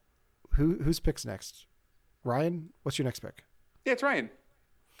 Whose pick's next? Ryan? What's your next pick? Yeah, it's Ryan.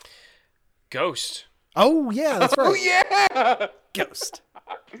 Ghost. Oh, yeah, that's right. Oh, yeah! Ghost.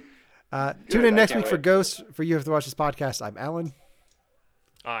 Tune in next week for Ghost. For You Have to Watch This podcast, I'm Alan.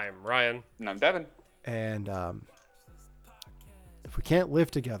 I'm Ryan. And I'm Devin. And if we can't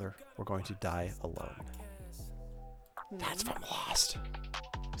live together, we're going to die alone. That's from Lost.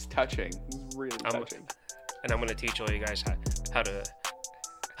 It's touching. It's really touching. And I'm going to teach all you guys how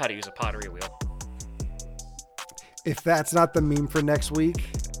to use a pottery wheel. If that's not the meme for next week,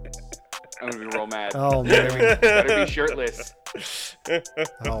 I'm going to be real mad. Oh, man. Better be shirtless.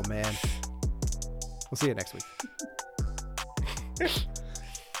 Oh, man. We'll see you next week.